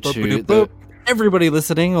 Thank you to everybody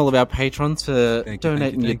listening, all of our patrons for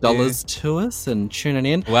donating your dollars to us and tuning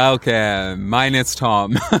in. Welcome. Minus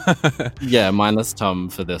Tom. Yeah, minus Tom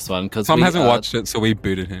for this one. Tom hasn't watched it, so we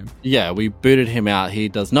booted him. Yeah, we booted him out. He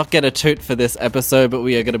does not get a toot for this episode, but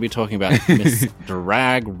we are going to be talking about Miss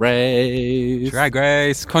Drag Race. Drag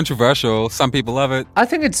Race. Controversial. Some people love it. I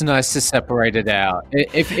think it's nice to separate it out.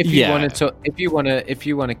 If you want to, if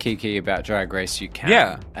you want to kiki about Drag Race, you can.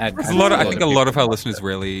 Yeah. I think a lot of our listeners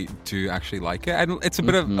really do actually like it, and it's a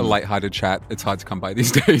bit of a lighthearted chat. It's hard to come by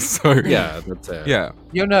these days, so yeah, that's it. Yeah,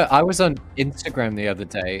 I was on Instagram the other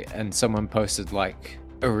day, and someone posted like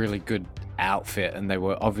a really good outfit, and they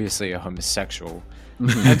were obviously a homosexual,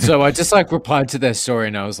 and so I just like replied to their story,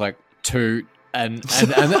 and I was like, toot, and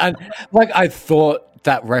like I thought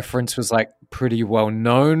that reference was like pretty well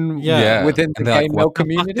known within the gay male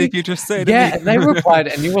community. Did you just say to me? And they replied,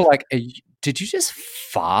 and you were like, did you just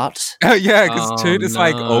fart? Yeah, because toot is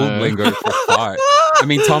like old lingo for fart. I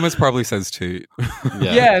mean, Thomas probably says toot.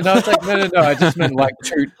 Yeah, and I was like, no, I just meant like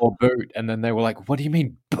toot or boot. And then they were like, what do you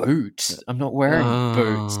mean boot? I'm not wearing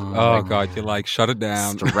boots. Oh, God, you're like, shut it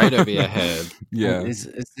down. Straight over your head. Yeah. Is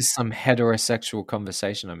this some heterosexual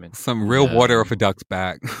conversation I'm in? Some real water off a duck's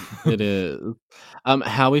back. It is.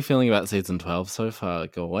 How are we feeling about season 12 so far,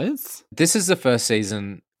 guys? This is the first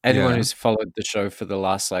season. Anyone who's followed the show for the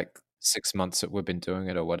last like 6 months that we've been doing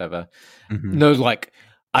it or whatever, no, like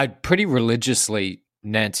I pretty religiously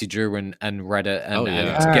Nancy Drew and read it and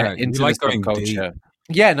to get into the subculture.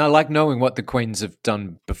 Yeah, and I like knowing what the queens have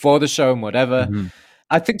done before the show and whatever.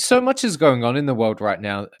 I think so much is going on in the world right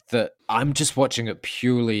now that I'm just watching it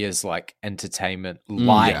purely as like entertainment,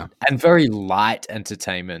 light and very light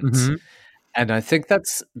entertainment. And I think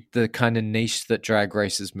that's the kind of niche that Drag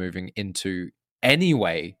Race is moving into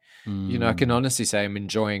anyway. You know, I can honestly say I'm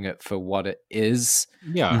enjoying it for what it is.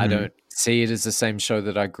 Yeah. I don't see it as the same show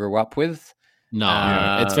that I grew up with.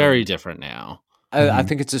 No, it's very different now. I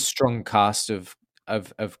think it's a strong cast of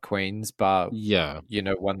queens, but you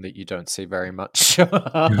know, one that you don't see very much. I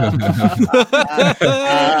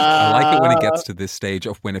like it when it gets to this stage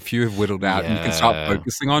of when a few have whittled out and you can start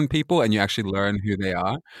focusing on people and you actually learn who they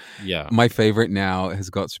are. Yeah. My favorite now has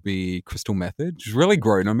got to be Crystal Method. She's really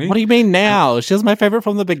grown on me. What do you mean now? She was my favorite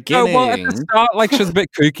from the beginning. Oh, well, at the start, like, she was a bit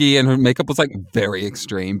kooky and her makeup was like very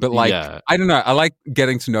extreme, but like, I don't know. I like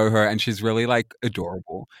getting to know her and she's really like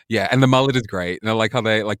adorable. Yeah. And the mullet is great. And I like how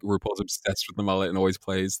they like RuPaul's obsessed with the mullet and always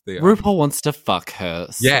plays the RuPaul wants to fuck her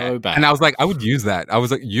so bad. And I was like, I would use that. I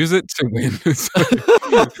was like, use it to win.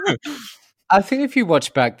 I think if you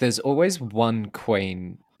watch back, there's always one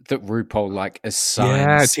queen that RuPaul like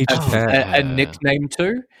assigns a nickname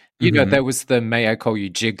to. You know, there was the May I Call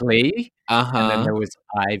You Jiggly, and then there was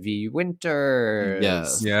Ivy Winters.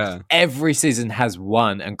 Yes. Yeah. Every season has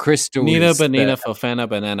one, and Crystal Nina is Bonina Fofana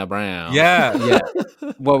Banana Brown. Yeah.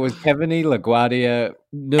 What was Kevin E. LaGuardia?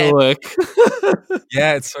 Newark.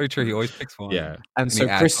 Yeah, it's so true. He always picks one. Yeah. And so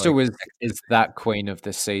Crystal is that queen of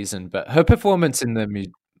the season, but her performance in the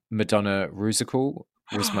Madonna Rusical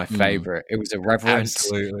was my favorite. It was irreverent.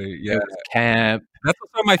 Absolutely. Yeah. It was camp. That's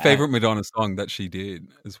also my favorite Madonna song that she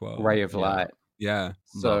did as well. Ray of Light. Yeah.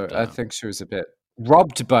 So I think she was a bit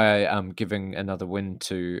robbed by giving another win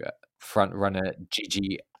to front runner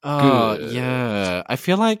Gigi. Oh, yeah. I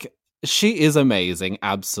feel like she is amazing.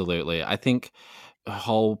 Absolutely. I think her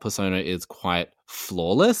whole persona is quite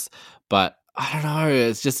flawless, but I don't know.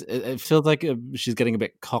 It's just, it feels like she's getting a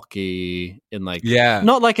bit cocky in like,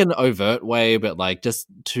 not like an overt way, but like just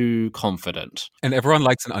too confident. And everyone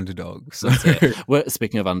likes an underdog. So. Well,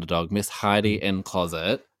 speaking of underdog, Miss Heidi in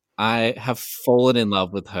Closet, I have fallen in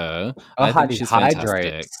love with her. I think she's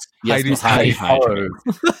fantastic. Yes, Heidi Hydrate.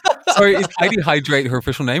 Sorry, is Heidi Hydrate her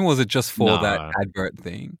official name, or was it just for that advert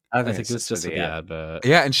thing? I think it's just for the advert.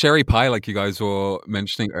 Yeah, and Sherry Pie, like you guys were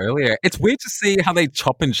mentioning earlier. It's weird to see how they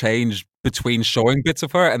chop and change between showing bits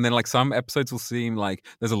of her, and then like some episodes will seem like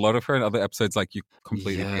there's a lot of her, and other episodes like you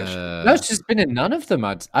completely No, she's been in none of them.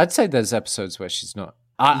 I'd say there's episodes where she's not.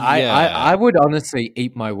 I would honestly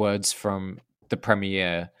eat my words from the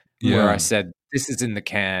premiere where I said this is in the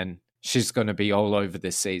can. She's going to be all over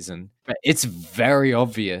this season. But it's very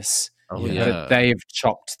obvious Oh, yeah. But they have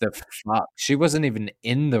chopped the fuck. She wasn't even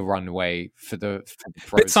in the runway for the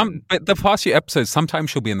Frozen. But the past few episodes, sometimes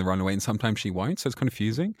she'll be in the runway and sometimes she won't, so it's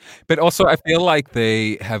confusing. But also, I feel like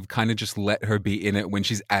they have kind of just let her be in it when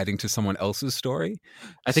she's adding to someone else's story.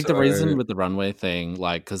 I think the reason with the runway thing,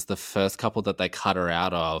 like, because the first couple that they cut her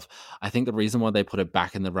out of, I think the reason why they put it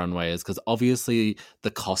back in the runway is because obviously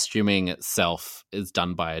the costuming itself is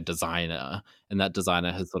done by a designer, and that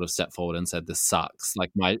designer has sort of stepped forward and said, this sucks.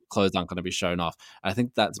 Like, my clothes aren't going to be shown off. I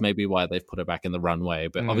think that's maybe why they've put her back in the runway,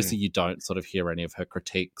 but obviously you don't sort of hear any of her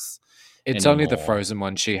critiques. It's only the Frozen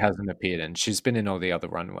one she hasn't appeared in. She's been in all the other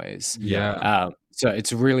runways. Yeah. So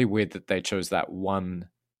it's really weird that they chose that one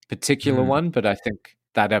particular one, but I think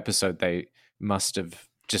that episode they must have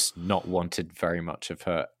just not wanted very much of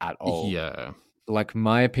her at all. Yeah. Like,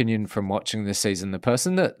 my opinion from watching this season, the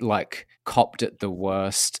person that like copped it the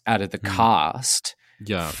worst out of the cast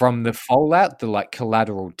from the fallout, the like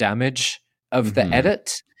collateral damage of the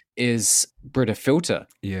edit is Britta Filter.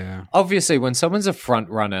 Yeah. Obviously, when someone's a front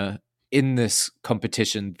runner in this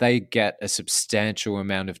competition, they get a substantial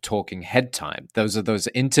amount of talking head time. Those are those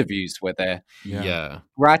interviews where they're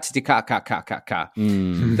ra-ti-ti-ka-ka-ka-ka-ka.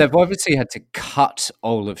 They've obviously had to cut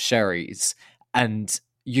all of Sherry's, and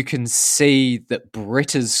you can see that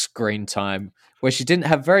Britta's screen time, where she didn't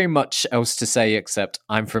have very much else to say except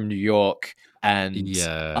I'm from New York and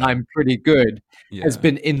I'm pretty good, has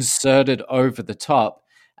been inserted over the top.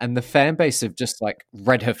 And the fan base have just like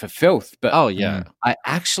read her for filth. But I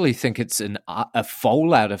actually think it's a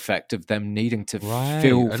fallout effect of them needing to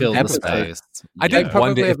fill the space. I did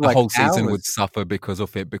wonder if the like whole season hours. would suffer because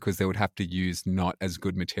of it, because they would have to use not as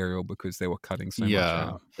good material because they were cutting so much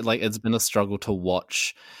out. Like, it's been a struggle to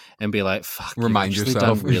watch and be like, fuck, Remind you've actually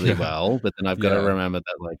yourself. done really well. But then I've got to remember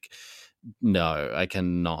that, like, no, I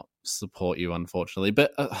cannot support you, unfortunately.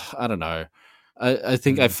 But I don't know. I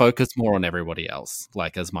think I focus more on everybody else,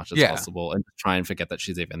 like, as much as possible, and try and forget that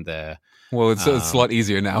she's even there. Well, it's a lot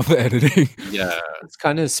easier now for editing. Yeah. It's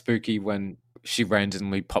kind of spooky when she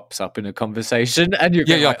randomly pops up in a conversation and you're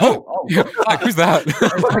you're like, oh, like, who's that?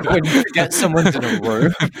 It's like when you forget someone's in a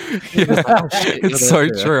room. It's so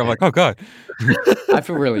true. I'm like, oh God. I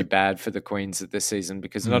feel really bad for the queens of this season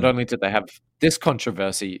because not only did they have this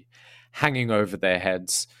controversy hanging over their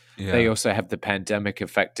heads, they also have the pandemic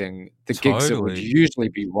affecting the gigs that would usually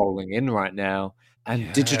be rolling in right now,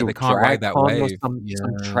 and digital they can't ride that DragCon or wave.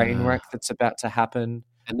 some train wreck that's about to happen.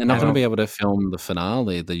 And they're not going to be able to film the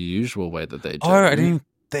finale the usual way that they do. Oh, I didn't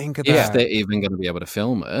think of that. If they're even going to be able to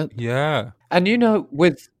film it. Yeah. And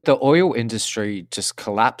with the oil industry just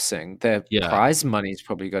collapsing, their prize money is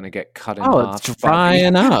probably going to get cut in half. It's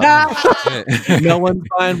drying up. No one's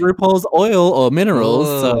buying RuPaul's oil or minerals,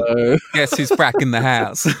 so guess who's fracking the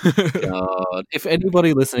house? God. If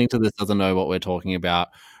anybody listening to this doesn't know what we're talking about,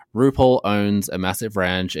 RuPaul owns a massive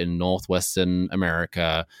ranch in northwestern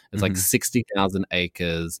America. It's like 60,000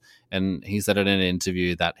 acres. And he said in an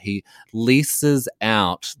interview that he leases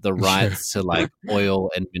out the rights to like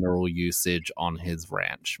oil and mineral usage on his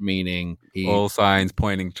ranch, meaning all signs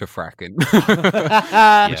pointing to fracking,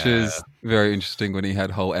 which is very interesting when he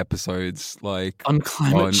had whole episodes like on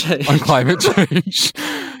climate change. On climate change.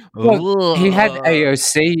 Well, he had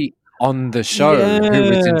AOC on the show. Who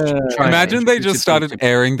was Imagine they just started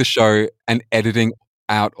airing the show and editing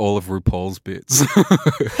out all of RuPaul's bits.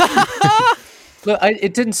 Look,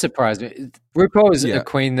 it didn't surprise me. RuPaul is a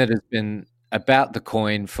queen that has been about the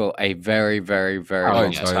coin for a very, very, very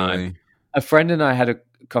long time. A friend and I had a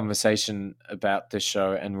conversation about this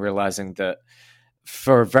show and realizing that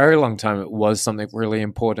for a very long time it was something really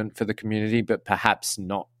important for the community, but perhaps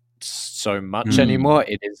not so much anymore.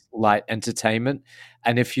 It is light entertainment.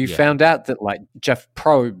 And if you found out that like Jeff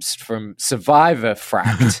Probst from Survivor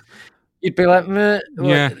fracked, you'd be like, meh,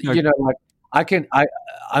 you know, like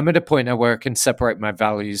I'm at a point now where I can separate my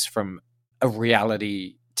values from a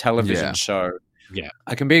reality television show. Yeah.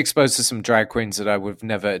 I can be exposed to some drag queens that I would have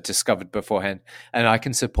never discovered beforehand, and I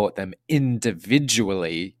can support them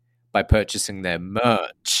individually by purchasing their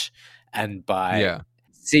merch and by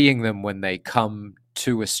seeing them when they come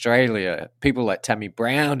to Australia. People like Tammy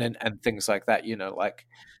Brown and things like that, you know, like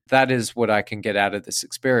that is what I can get out of this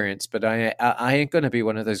experience. But I ain't going to be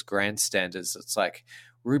one of those grandstanders. It's like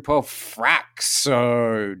RuPaul fracks,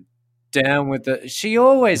 so down with the. She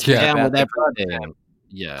always down with everything.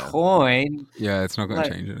 Coin. Yeah, it's not going to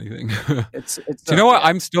change anything. It's Do you know what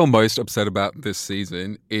I'm still most upset about this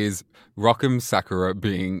season is Rock'em Sakura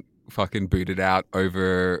being fucking booted out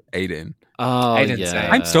over Aiden. Oh,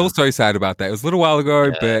 I'm still so sad about that. It was a little while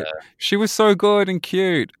ago, but she was so good and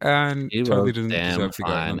cute and totally didn't deserve to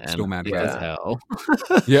go. I'm still mad about as hell.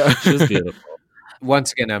 Yeah. She was beautiful.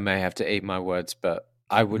 Once again, I may have to eat my words, but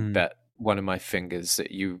I would bet one of my fingers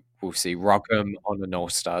that you will see Rockham on an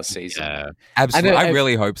All-Stars season. Yeah. Absolutely. I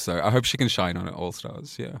really hope so. I hope she can shine on it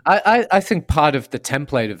All-Stars, yeah. I think part of the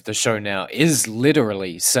template of the show now is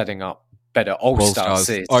literally setting up better All-Stars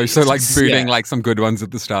seasons. Oh, so like booting like some good ones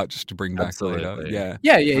at the start just to bring back later. Yeah.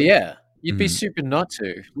 Yeah. You'd be stupid not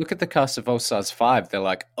to. Look at the cast of All-Stars 5. They're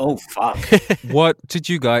like, oh, fuck.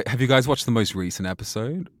 Have you guys watched the most recent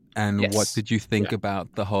episode? And Yes. what did you think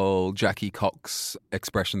about the whole Jackie Cox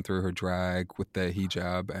expression through her drag with the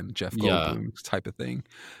hijab and Jeff Goldblum type of thing?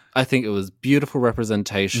 I think it was beautiful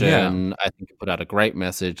representation. I think it put out a great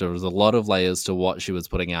message. There was a lot of layers to what she was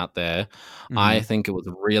putting out there. I think it was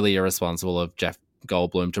really irresponsible of Jeff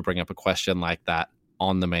Goldblum to bring up a question like that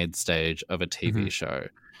on the main stage of a TV show.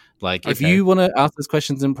 Like, if you want to ask those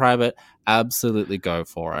questions in private, absolutely go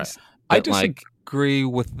for it. But I disagree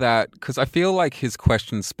with that because I feel like his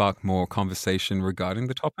questions sparked more conversation regarding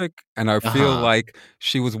the topic, and I feel like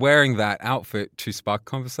she was wearing that outfit to spark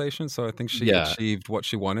conversation, so I think she achieved what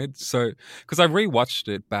she wanted. So, because I rewatched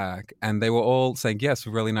it back, and they were all saying, yes, a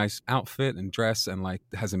really nice outfit and dress, and like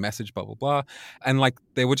has a message, blah, blah, blah. And like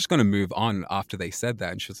they were just going to move on after they said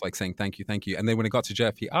that, and she was like saying, thank you. And then when it got to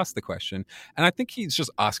Jeff, he asked the question, and I think he's just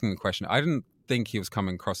asking a question. I didn't think he was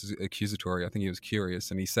coming across as accusatory. I think he was curious,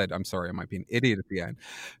 and he said, I'm sorry, I might be an idiot at the end.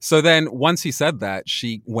 So then once he said that,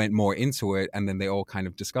 she went more into it, and then they all kind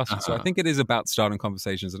of discussed it. So I think it is about starting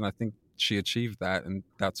conversations, and I think she achieved that, and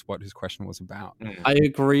that's what his question was about. I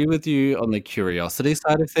agree with you on the curiosity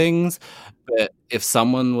side of things, but if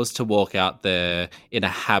someone was to walk out there in a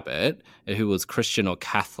habit who was Christian or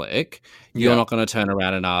Catholic, you're not going to turn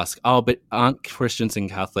around and ask, oh, but aren't Christians and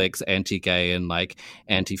Catholics anti-gay and like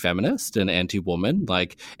anti-feminist and anti-woman?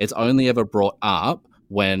 Like, it's only ever brought up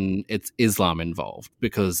when it's Islam involved,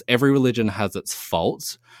 because every religion has its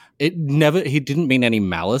faults. He didn't mean any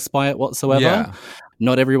malice by it whatsoever. Yeah.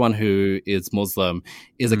 Not everyone who is Muslim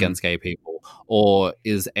is against gay people or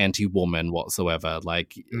is anti-woman whatsoever.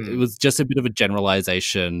 Like, it was just a bit of a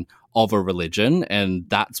generalization of a religion, and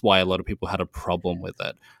that's why a lot of people had a problem with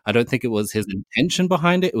it. I don't think it was his intention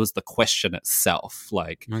behind it. It was the question itself.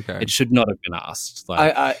 Like, it should not have been asked.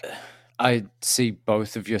 Like, I see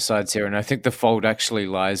both of your sides here, and I think the fault actually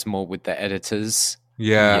lies more with the editors.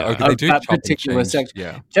 Okay, they do that chop and particular change.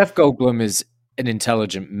 section. Jeff Goldblum is an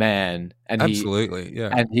intelligent man, and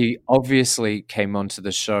he obviously came onto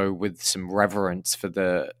the show with some reverence for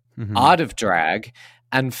the art of drag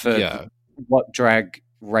and for what Drag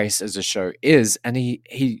Race as a show is, and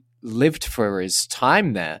he lived for his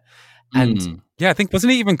time there. And I think,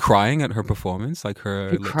 wasn't he even crying at her performance? Like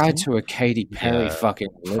he cried to a Katy Perry fucking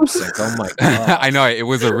lip sync. Oh my god! I know, it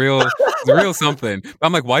was a real something. But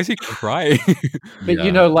I'm like, why is he crying? But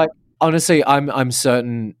you know, like, honestly, I'm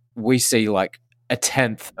certain we see like a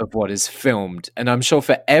tenth of what is filmed, and I'm sure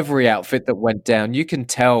for every outfit that went down, you can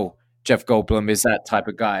tell Jeff Goldblum is that type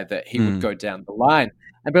of guy that he would go down the line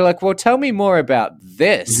and be like, well, tell me more about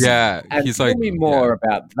this. Yeah. And he's tell like, me more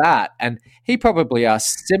about that. And he probably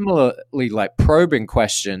asked similarly like probing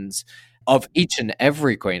questions of each and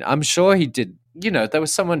every queen. I'm sure he did. You know, there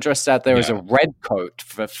was someone dressed out there as a red coat,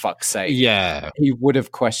 for fuck's sake. Yeah. He would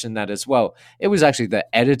have questioned that as well. It was actually the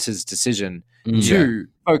editor's decision to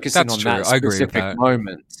focus in on that specific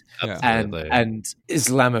moment. And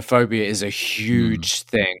Islamophobia is a huge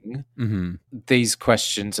thing. These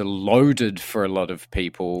questions are loaded for a lot of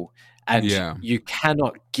people, and you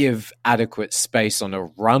cannot give adequate space on a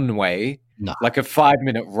runway, like a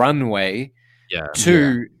 5-minute runway,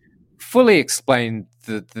 to fully explain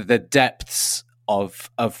the depths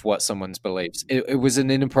of what someone's beliefs. It was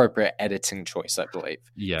an inappropriate editing choice, I believe.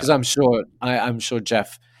 Because I'm sure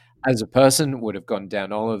Jeff, as a person, would have gone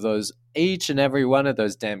down all of those, each and every one of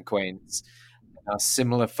those damn queens.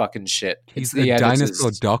 Similar fucking shit. He's the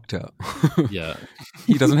dinosaur doctor.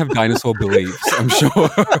 He doesn't have dinosaur beliefs, I'm sure.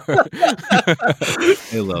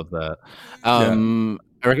 I love that.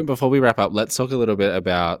 I reckon before we wrap up, let's talk a little bit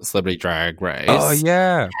about Celebrity Drag Race. Oh,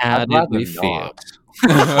 yeah. How did we feel?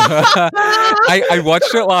 I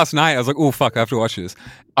watched it last night. I was like, oh, fuck, I have to watch this.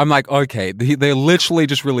 I'm like, okay, they're literally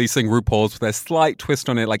just releasing RuPaul's with a slight twist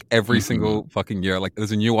on it, like every single fucking year. Like,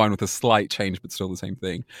 there's a new one with a slight change, but still the same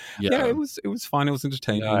thing. Yeah, it was fun. It was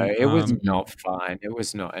entertaining. No, it was not fine. It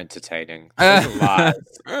was not entertaining. Those are lies.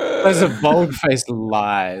 Those are bold-faced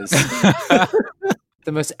lies.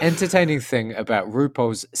 The most entertaining thing about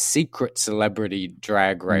RuPaul's secret celebrity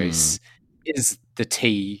drag race is the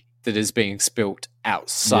tea that is being spilt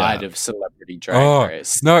outside of Celebrity Drag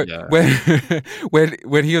Race. No,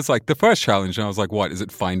 when he was like, the first challenge, and I was like, what, is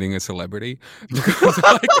it finding a celebrity? Because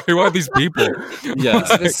like, who are these people? Yeah.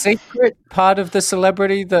 It's the secret part of the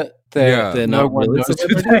celebrity that they're no not one really knows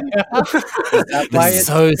Is that why It's it's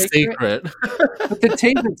so secret? But the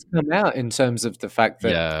tea that's come out in terms of the fact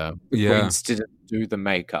that the queens didn't do the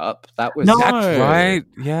makeup, that was That's right.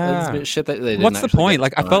 Yeah. That's a bit shit that they didn't What's the actually point? get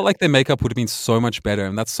Like, I done. felt like their makeup would have been so much better,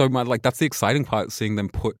 and that's so much like that's the exciting part, seeing them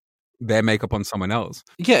put their makeup on someone else.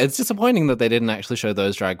 Yeah, it's disappointing that they didn't actually show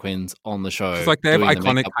those drag queens on the show. It's like they have doing the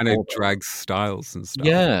iconic makeup kind of for them. drag styles and stuff.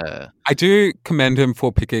 Yeah. I do commend him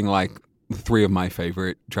for picking like 3 of my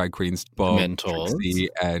favorite drag queens, Bob, Mentors. Trixie,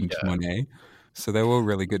 and Monet. So they were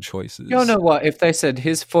really good choices. You know what? If they said,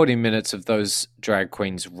 here's 40 minutes of those drag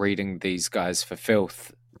queens reading these guys for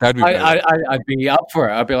filth, That'd be I'd be up for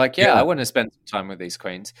it. I'd be like, Yeah. I want to spend some time with these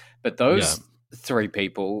queens. But those 3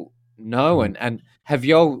 people, no. And have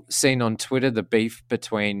y'all seen on Twitter the beef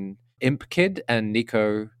between Imp Kid and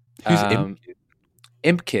Nico? Who's Imp Kid?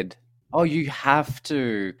 Imp Kid. Oh, you have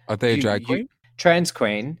to. Are they a drag queen? Trans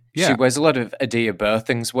queen. Yeah. She wears a lot of Adia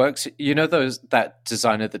Birthing's works. You know that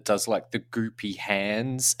designer that does like the goopy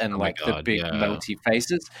hands and my like the God, big yeah. melty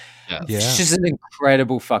faces? Yeah. She's an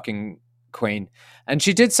incredible fucking queen. And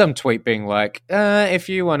she did some tweet being like, if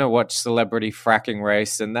you want to watch Celebrity Fracking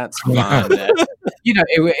Race, then that's fine. You know,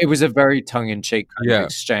 it was a very tongue-in-cheek kind of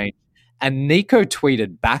exchange. And Nico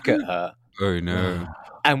tweeted back at her. Oh, no.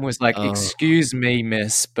 And was like, excuse me,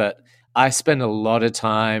 miss, but I spend a lot of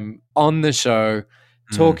time on the show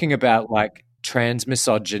talking about like trans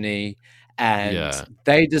misogyny, and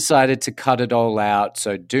they decided to cut it all out.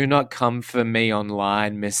 So do not come for me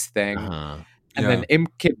online, Miss Thing. And then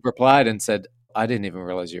Imp Kid replied and said, I didn't even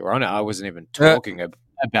realize you were on it. I wasn't even talking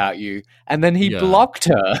about you. And then he blocked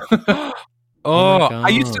her. I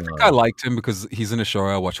used to think I liked him because he's in a show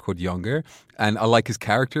I watch called Younger, and I like his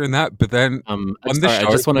character in that. But then on the show,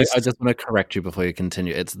 I just want to correct you before you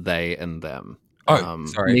continue. It's they and them.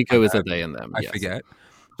 Sorry, Nico is a they and them. I forget.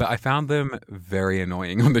 But I found them very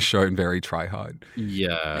annoying on the show and very try hard.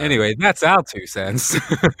 Yeah. Anyway, that's our 2 cents.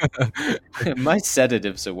 My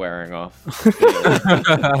sedatives are wearing off.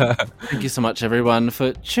 Thank you so much, everyone,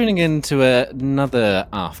 for tuning in to another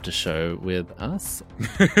after show with us.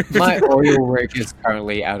 My oil rig is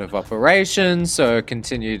currently out of operation, so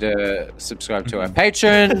continue to subscribe to our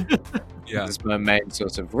Patreon. Yeah. This is my main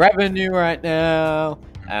source of revenue right now.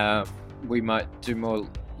 We might do more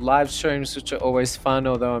live streams, which are always fun,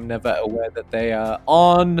 although I'm never aware that they are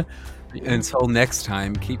on. Until next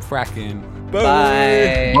time, keep fracking.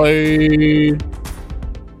 Bye. Bye.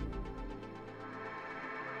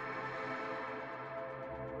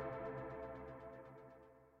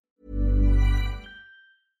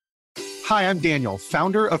 Hi, I'm Daniel,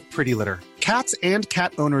 founder of Pretty Litter. Cats and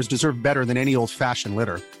cat owners deserve better than any old-fashioned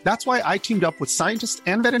litter. That's why I teamed up with scientists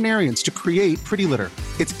and veterinarians to create Pretty Litter.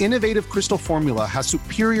 Its innovative crystal formula has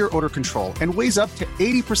superior odor control and weighs up to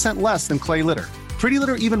 80% less than clay litter. Pretty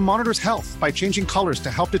Litter even monitors health by changing colors to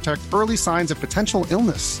help detect early signs of potential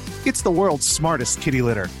illness. It's the world's smartest kitty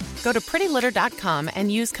litter. Go to prettylitter.com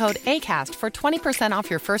and use code ACAST for 20% off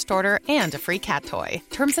your first order and a free cat toy.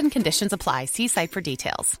 Terms and conditions apply. See site for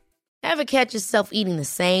details. Ever catch yourself eating the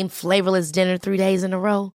same flavorless dinner 3 days in a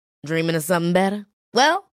row? Dreaming of something better?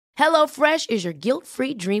 Well, HelloFresh is your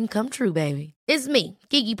guilt-free dream come true, baby. It's me,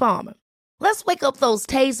 Keke Palmer. Let's wake up those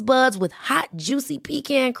taste buds with hot, juicy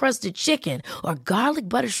pecan-crusted chicken or garlic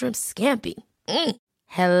butter shrimp scampi.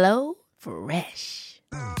 Hello Fresh.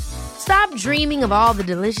 Stop dreaming of all the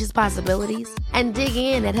delicious possibilities and dig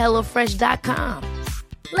in at HelloFresh.com.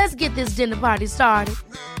 Let's get this dinner party started.